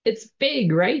 It's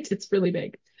big, right? It's really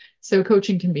big. So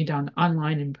coaching can be done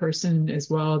online, in person as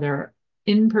well. There are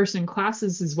in-person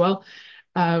classes as well.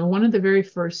 One of the very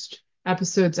first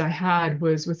episodes I had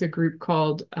was with a group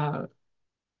called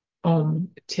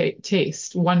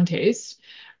Taste, One Taste.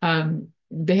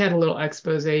 They had a little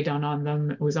expose done on them.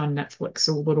 It was on Netflix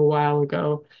a little while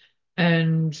ago,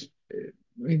 and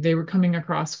they were coming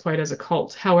across quite as a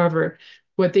cult. However,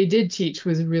 what they did teach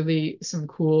was really some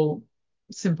cool,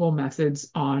 simple methods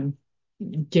on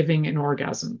giving an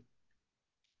orgasm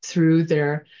through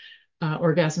their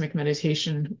orgasmic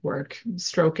meditation work,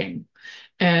 stroking.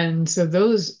 And so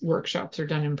those workshops are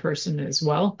done in person as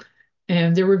well.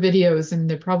 And there were videos, and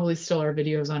there probably still are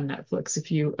videos on Netflix.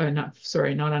 If you, not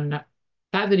sorry, not on Net,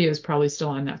 that video is probably still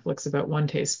on Netflix about One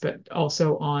Taste, but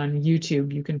also on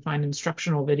YouTube, you can find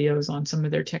instructional videos on some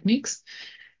of their techniques.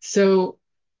 So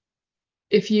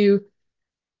if you,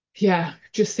 yeah,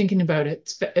 just thinking about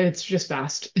it, it's just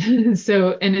vast.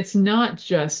 So, and it's not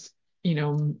just, you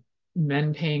know,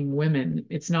 men paying women.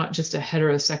 It's not just a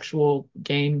heterosexual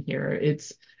game here.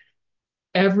 It's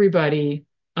everybody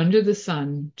under the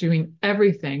sun doing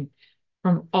everything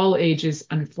from all ages,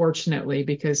 unfortunately,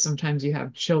 because sometimes you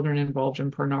have children involved in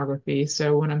pornography.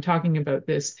 So when I'm talking about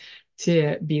this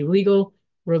to be legal,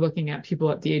 we're looking at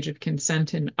people at the age of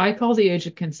consent. And I call the age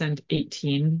of consent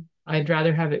 18. I'd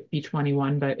rather have it be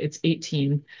 21, but it's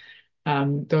 18.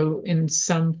 Though in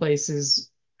some places,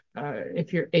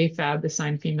 if you're AFAB,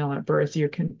 assigned female at birth,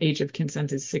 your age of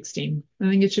consent is 16. I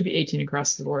think it should be 18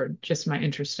 across the board. Just my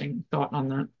interesting thought on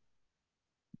that.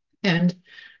 And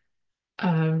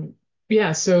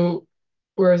yeah, so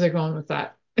where was I going with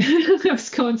that? I was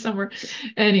going somewhere.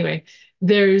 Anyway,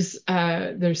 there's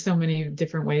so many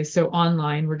different ways. So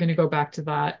online, we're going to go back to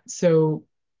that. So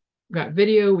we've got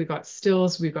video, we've got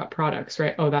stills, we've got products,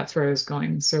 right? Oh, that's where I was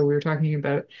going. So we were talking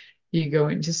about you go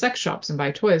into sex shops and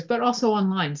buy toys, but also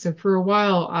online. So for a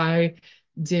while,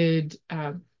 did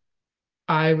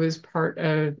I was part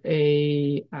of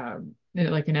a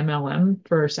like an MLM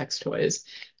for sex toys.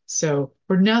 So,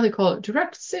 or now they call it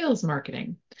direct sales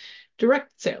marketing.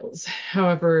 direct sales.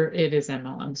 However, it is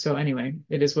MLM. So anyway,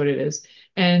 it is what it is.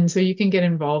 And so you can get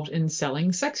involved in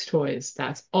selling sex toys.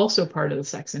 That's also part of the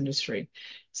sex industry.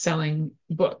 Selling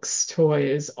books,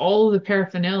 toys, all of the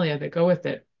paraphernalia that go with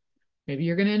it. Maybe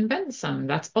you're going to invent some.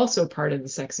 That's also part of the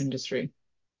sex industry.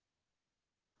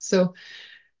 So,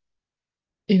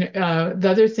 the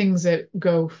other things that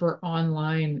go for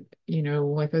online,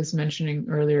 like I was mentioning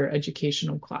earlier,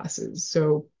 educational classes.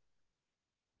 So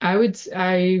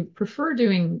I prefer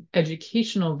doing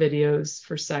educational videos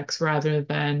for sex rather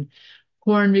than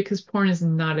porn because porn is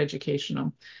not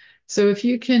educational. So if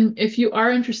you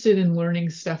are interested in learning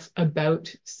stuff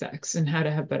about sex and how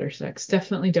to have better sex,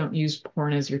 definitely don't use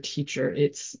porn as your teacher.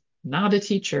 It's not a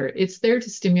teacher. It's there to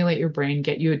stimulate your brain,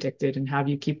 get you addicted, and have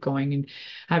you keep going and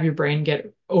have your brain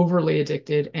get overly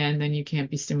addicted, and then you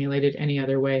can't be stimulated any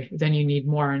other way. Then you need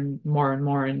more and more and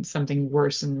more and something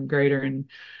worse and greater and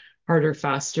harder,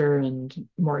 faster, and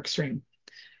more extreme.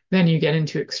 Then you get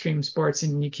into extreme sports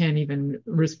and you can't even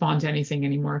respond to anything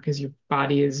anymore because your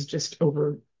body is just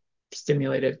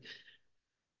overstimulated.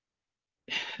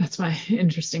 That's my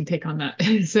interesting take on that.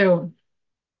 So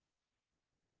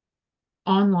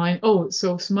online,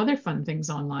 so some other fun things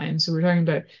online. So we're talking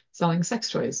about selling sex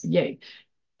toys. Yay.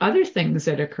 Other things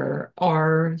that occur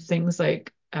are things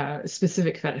like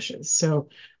specific fetishes. So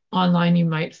online, you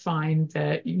might find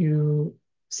that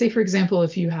say, for example,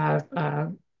 if you have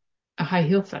a high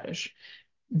heel fetish,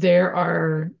 there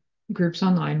are groups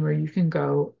online where you can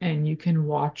go and you can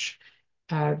watch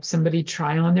somebody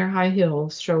try on their high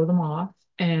heels, show them off,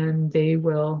 and they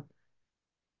will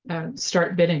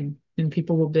start bidding, and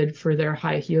people will bid for their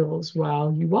high heels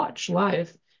while you watch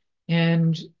live.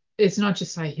 And it's not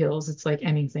just high heels, it's like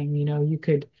anything, you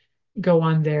could go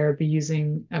on there, be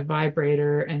using a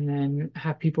vibrator, and then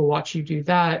have people watch you do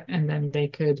that, and then they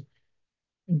could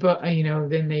but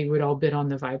then they would all bid on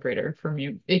the vibrator from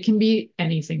you. It can be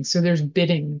anything. So there's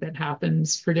bidding that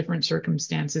happens for different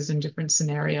circumstances and different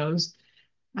scenarios.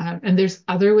 And there's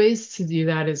other ways to do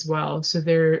that as well. So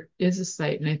there is a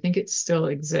site, and I think it still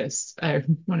exists.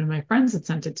 One of my friends that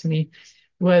sent it to me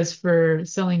was for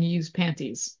selling used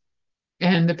panties.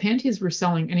 And the panties were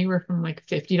selling anywhere from like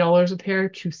 $50 a pair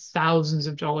to thousands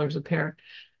of dollars a pair.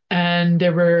 And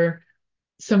there were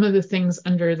some of the things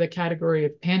under the category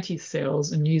of panty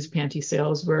sales and used panty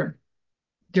sales were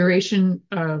duration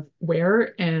of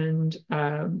wear and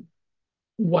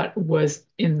what was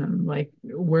in them, like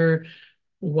where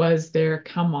was there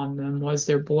cum on them, was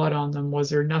there blood on them, was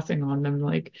there nothing on them,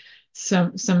 like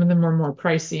some of them are more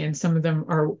pricey and some of them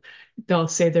are they'll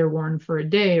say they're worn for a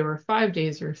day or 5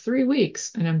 days or 3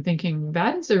 weeks, and I'm thinking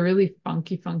that is a really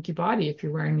funky body if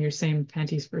you're wearing your same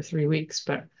panties for 3 weeks.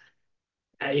 But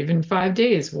even 5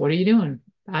 days, what are you doing?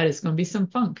 That is going to be some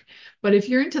funk. But if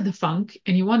you're into the funk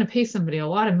and you want to pay somebody a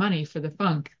lot of money for the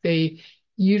funk, they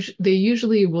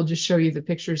usually will just show you the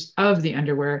pictures of the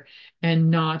underwear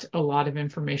and not a lot of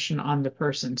information on the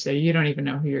person. So you don't even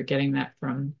know who you're getting that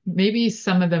from. Maybe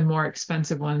some of the more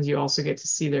expensive ones, you also get to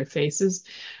see their faces,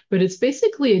 but it's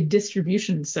basically a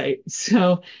distribution site.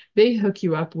 So they hook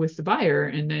you up with the buyer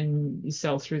and then you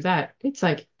sell through that. It's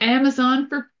like Amazon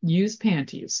for used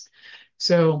panties.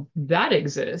 So that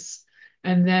exists.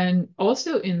 And then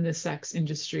also in the sex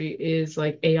industry is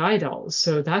like AI dolls.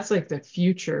 So that's like the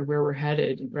future where we're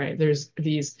headed, right? There's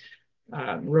these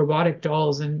robotic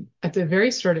dolls. And at the very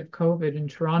start of COVID in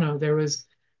Toronto, there was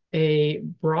a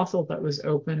brothel that was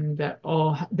open that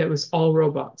was all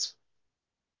robots.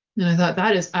 And I thought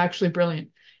that is actually brilliant.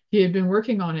 He had been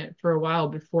working on it for a while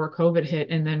before COVID hit.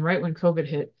 And then right when COVID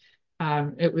hit,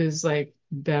 it was like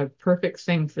the perfect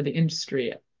thing for the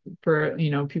industry. For,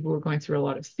 people were going through a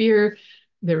lot of fear.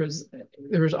 There was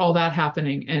all that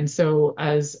happening. And so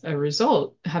as a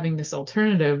result, having this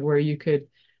alternative where you could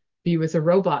be with a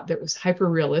robot that was hyper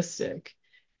realistic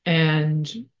and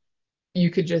you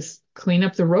could just clean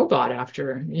up the robot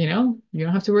after, you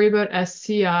don't have to worry about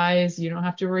STIs, you don't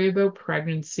have to worry about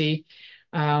pregnancy.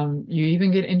 You even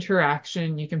get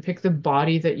interaction. You can pick the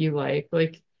body that you like.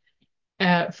 Like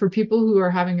for people who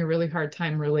are having a really hard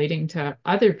time relating to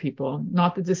other people,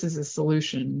 not that this is a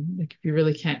solution. Like if you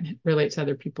really can't relate to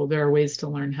other people, there are ways to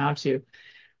learn how to.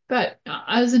 But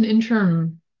as an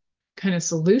interim kind of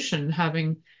solution,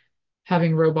 having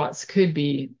robots could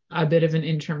be a bit of an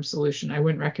interim solution. I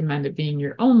wouldn't recommend it being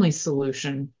your only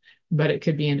solution, but it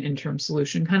could be an interim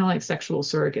solution, kind of like sexual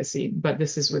surrogacy, but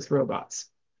this is with robots.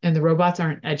 And the robots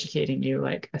aren't educating you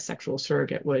like a sexual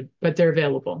surrogate would, but they're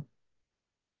available.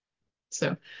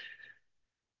 So,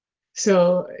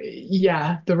 so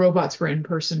yeah, the robots were in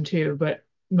person too, but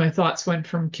my thoughts went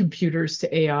from computers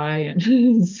to AI,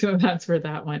 and so that's where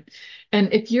that went.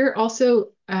 And if you're also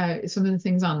some of the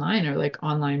things online are like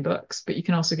online books, but you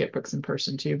can also get books in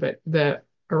person too. But the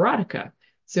erotica.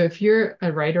 So if you're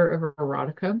a writer of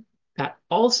erotica, that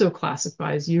also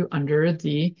classifies you under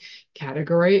the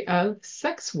category of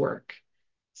sex work,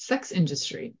 sex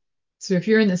industry. So if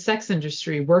you're in the sex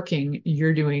industry working,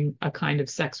 you're doing a kind of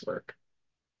sex work.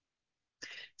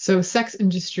 So sex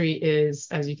industry is,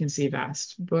 as you can see,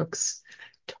 vast. Books,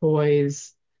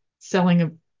 toys, selling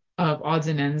of odds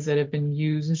and ends that have been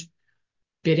used,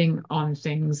 bidding on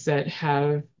things that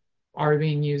are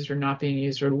being used or not being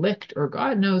used or licked or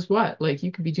God knows what. Like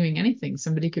you could be doing anything.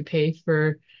 Somebody could pay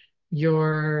for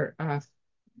your,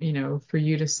 for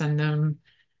you to send them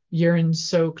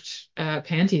urine-soaked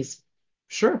panties.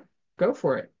 Sure, go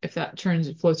for it. If that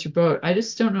floats your boat. I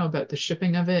just don't know about the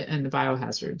shipping of it and the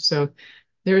biohazard. So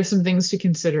there are some things to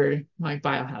consider, like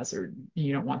biohazard.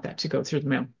 You don't want that to go through the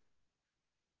mail.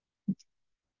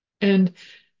 And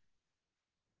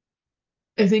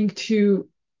I think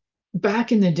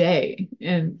back in the day,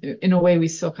 and in a way we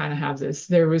still kind of have this,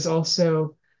 there was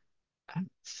also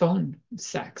phone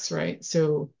sex, right?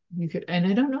 So you could, and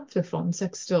I don't know if the phone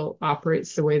sex still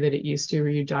operates the way that it used to,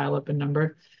 where you dial up a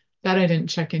number. That I didn't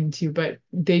check into, but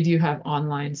they do have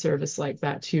online service like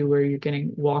that too, where you're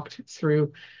getting walked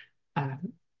through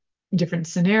different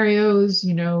scenarios.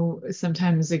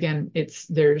 Sometimes again,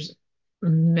 there's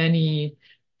many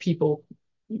people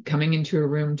coming into a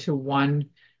room to one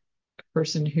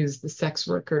person who's the sex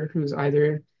worker, who's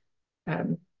either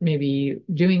maybe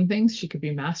doing things. She could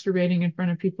be masturbating in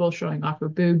front of people, showing off her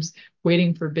boobs,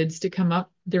 waiting for bids to come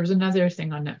up. There was another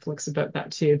thing on Netflix about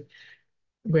that too,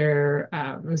 where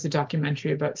it was a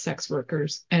documentary about sex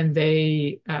workers, and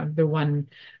the one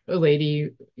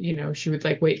lady, she would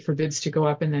like wait for bids to go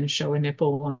up and then show a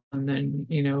nipple, and then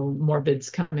more bids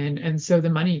come in, and so the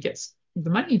money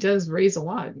does raise a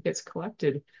lot. It gets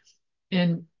collected,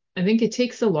 and I think it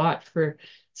takes a lot for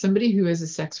somebody who is a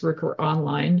sex worker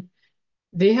online.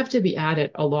 They have to be at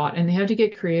it a lot, and they have to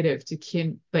get creative to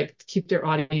keep their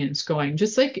audience going.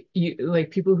 Just like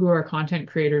people who are content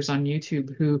creators on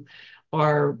YouTube who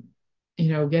are,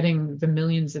 getting the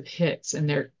millions of hits, and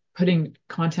they're putting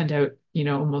content out,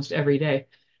 almost every day.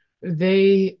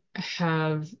 That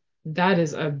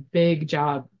is a big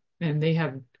job, and they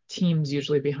have teams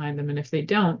usually behind them. And if they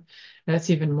don't, that's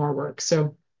even more work.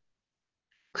 So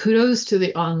kudos to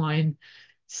the online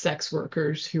sex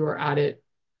workers who are at it,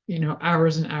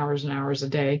 hours and hours and hours a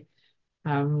day,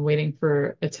 waiting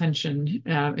for attention,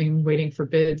 and waiting for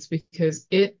bids, because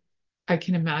I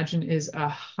can imagine, is a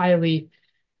highly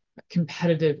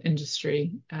competitive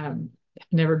industry. I've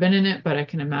never been in it, but I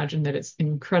can imagine that it's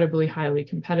incredibly highly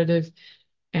competitive.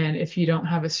 And if you don't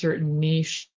have a certain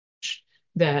niche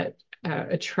that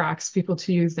attracts people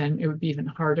to you, then it would be even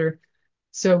harder.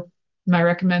 So my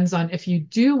recommends on, if you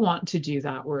do want to do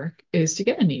that work, is to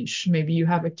get a niche. Maybe you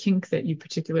have a kink that you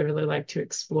particularly like to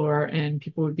explore, and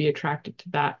people would be attracted to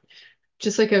that.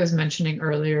 Just like I was mentioning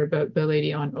earlier about the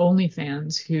lady on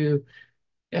OnlyFans who,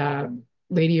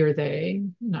 lady or they,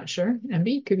 not sure,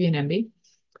 MB, could be an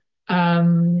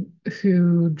MB,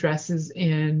 who dresses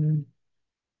in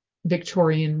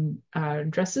Victorian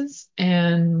dresses,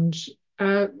 and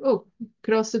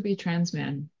could also be trans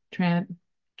woman.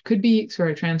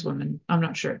 I'm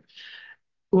not sure.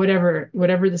 Whatever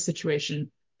the situation,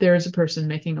 there is a person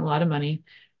making a lot of money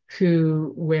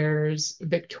who wears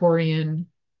Victorian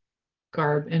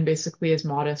garb and basically is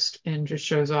modest and just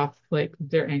shows off like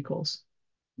their ankles.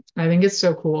 I think it's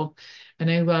so cool. And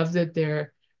I love that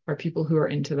there are people who are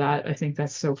into that. I think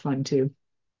that's so fun too.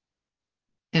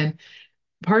 And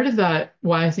part of that,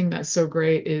 why I think that's so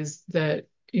great, is that,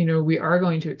 we are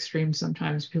going to extremes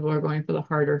sometimes. People are going for the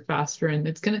harder, faster, and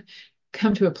it's going to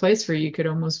come to a place where you could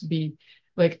almost be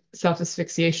like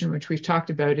self-asphyxiation, which we've talked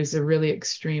about, is a really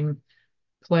extreme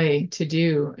play to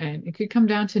do. And it could come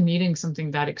down to needing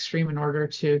something that extreme in order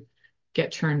to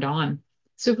get turned on.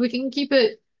 So if we can keep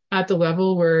it at the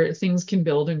level where things can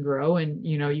build and grow, and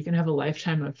you can have a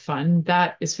lifetime of fun,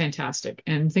 that is fantastic.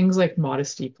 And things like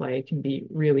modesty play can be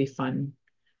really fun.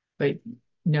 Like,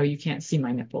 no, you can't see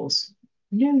my nipples.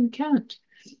 No, you can't.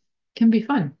 It can be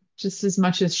fun just as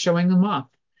much as showing them off.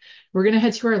 We're going to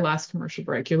head to our last commercial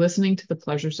break. You're listening to the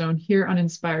Pleasure Zone here on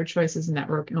Inspired Choices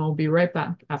Network, and we'll be right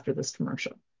back after this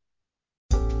commercial.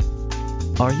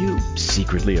 Are you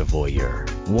secretly a voyeur,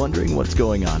 wondering what's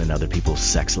going on in other people's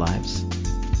sex lives?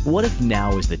 What if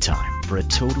now is the time for a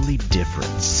totally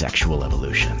different sexual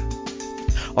evolution?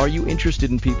 Are you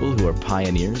interested in people who are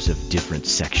pioneers of different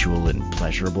sexual and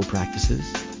pleasurable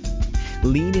practices?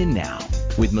 Lean in now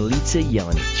with Milica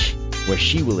Jelenic, where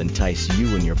she will entice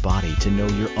you and your body to know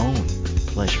your own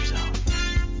pleasure zone.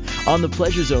 On the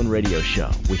Pleasure Zone radio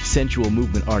show with sensual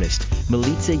movement artist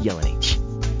Milica Jelenic,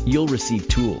 you'll receive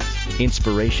tools,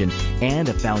 inspiration, and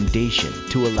a foundation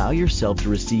to allow yourself to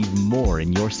receive more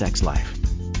in your sex life,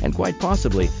 and quite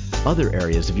possibly other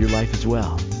areas of your life as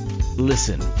well.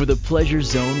 Listen for the Pleasure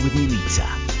Zone with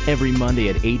Milica every Monday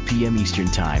at 8 p.m. Eastern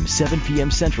Time, 7 p.m.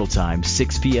 Central Time,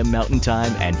 6 p.m. Mountain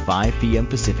Time, and 5 p.m.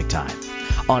 Pacific Time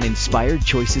on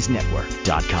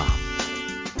InspiredChoicesNetwork.com.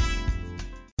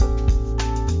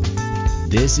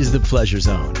 This is the Pleasure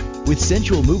Zone with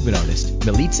sensual movement artist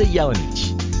Milica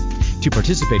Jelenic. To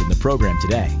participate in the program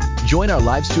today, join our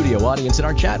live studio audience in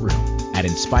our chat room at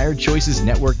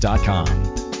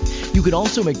InspiredChoicesNetwork.com. You can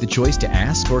also make the choice to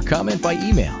ask or comment by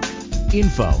email.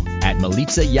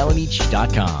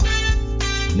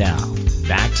 info@milicajelenic.com. Now,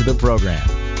 back to the program.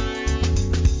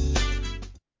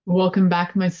 Welcome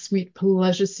back, my sweet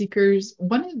pleasure seekers.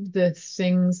 One of the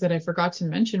things that I forgot to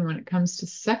mention when it comes to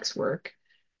sex work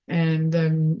and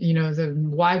the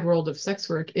wide world of sex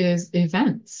work is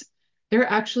events. There are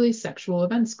actually sexual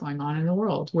events going on in the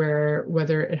world where,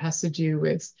 whether it has to do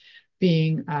with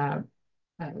being a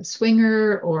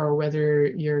swinger, or whether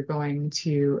you're going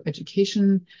to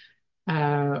education,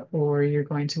 or you're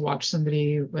going to watch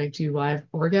somebody like do live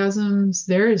orgasms,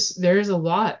 there's a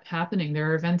lot happening.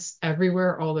 There are events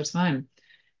everywhere all the time.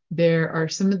 There are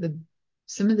some of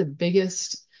the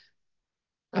biggest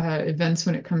events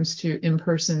when it comes to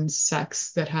in-person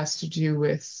sex that has to do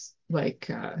with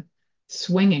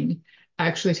swinging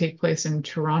actually take place in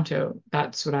Toronto.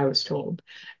 That's what I was told.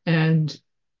 And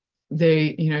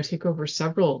they, take over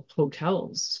several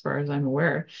hotels, as far as I'm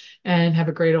aware, and have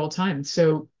a great old time.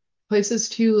 So places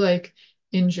too, like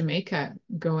in Jamaica,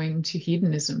 going to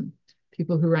hedonism.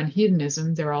 People who run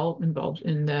hedonism, they're all involved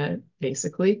in the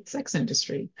basically sex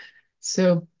industry.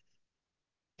 So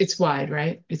it's wide,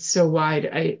 right? It's so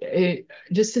wide.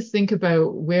 Just to think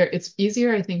about where it's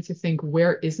easier, I think, to think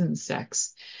where isn't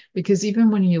sex, because even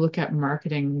when you look at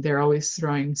marketing, they're always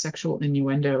throwing sexual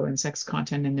innuendo and sex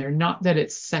content in there. Not that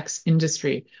it's sex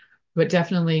industry, but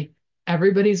definitely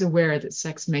everybody's aware that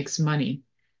sex makes money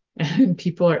and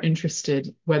people are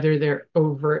interested, whether they're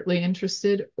overtly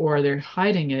interested or they're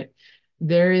hiding it.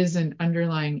 There is an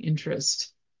underlying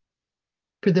interest.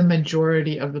 For the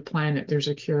majority of the planet, there's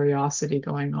a curiosity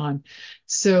going on.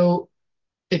 So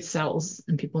it sells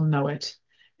and people know it.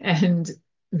 And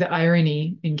the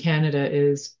irony in Canada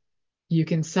is you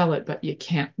can sell it, but you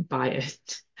can't buy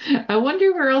it. I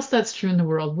wonder where else that's true in the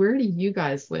world. Where do you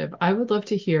guys live? I would love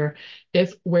to hear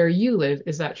if where you live,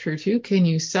 is that true too? Can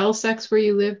you sell sex where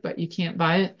you live, but you can't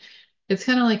buy it? It's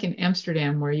kind of like in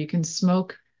Amsterdam, where you can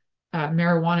smoke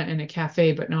marijuana in a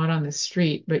cafe, but not on the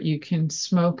street, but you can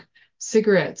smoke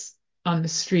cigarettes on the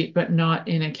street, but not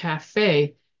in a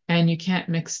cafe, and you can't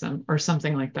mix them or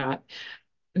something like that.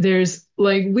 There's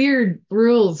like weird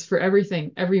rules for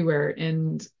everything everywhere.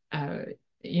 And,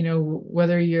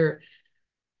 whether you're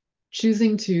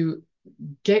choosing to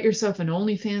get yourself an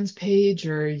OnlyFans page,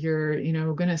 or you're,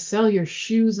 going to sell your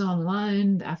shoes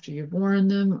online after you've worn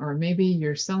them, or maybe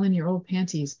you're selling your old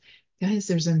panties. Guys,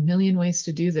 there's a million ways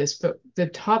to do this, but the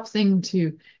top thing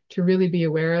to really be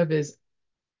aware of is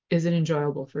it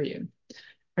enjoyable for you?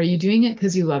 Are you doing it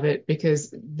because you love it?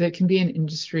 Because that can be an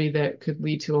industry that could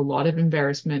lead to a lot of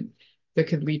embarrassment, that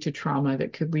could lead to trauma,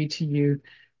 that could lead to you,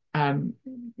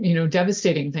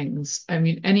 devastating things. I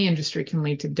mean, any industry can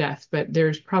lead to death, but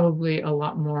there's probably a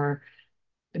lot more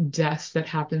death that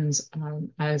happens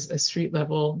as a street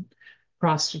level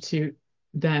prostitute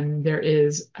than there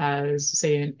is as,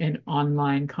 say, an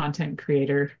online content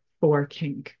creator for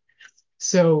kink.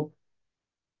 So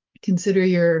consider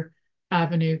your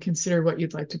avenue, consider what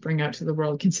you'd like to bring out to the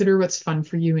world, consider what's fun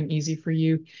for you and easy for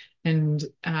you, and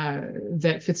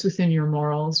that fits within your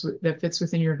morals, that fits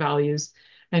within your values.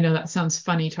 I know that sounds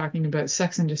funny talking about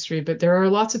sex industry, but there are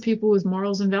lots of people with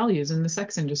morals and values in the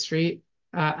sex industry.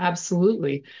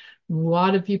 Absolutely. A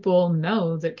lot of people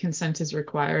know that consent is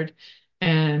required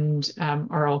and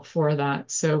are all for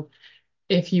that. So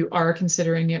if you are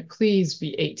considering it, please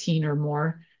be 18 or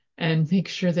more and make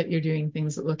sure that you're doing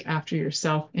things that look after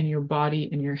yourself and your body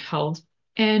and your health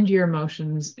and your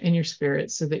emotions and your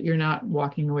spirit, so that you're not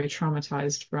walking away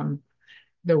traumatized from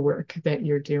the work that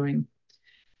you're doing.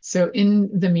 So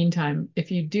in the meantime, if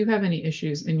you do have any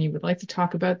issues and you would like to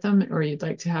talk about them, or you'd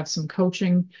like to have some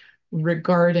coaching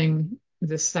regarding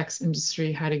the sex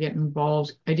industry, how to get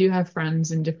involved, I do have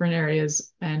friends in different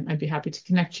areas and I'd be happy to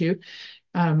connect you.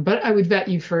 But I would vet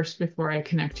you first before I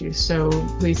connect you. So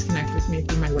please connect with me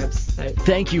through my website.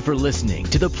 Thank you for listening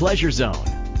to The Pleasure Zone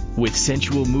with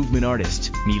sensual movement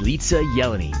artist Milica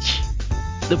Jelenic.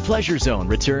 The Pleasure Zone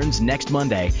returns next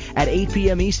Monday at 8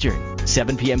 p.m. Eastern,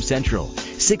 7 p.m. Central,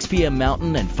 6 p.m.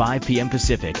 Mountain, and 5 p.m.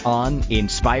 Pacific on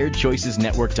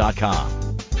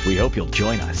InspiredChoicesNetwork.com. We hope you'll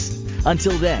join us.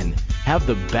 Until then, have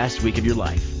the best week of your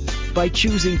life by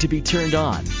choosing to be turned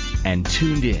on and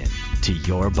tuned in to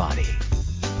your body.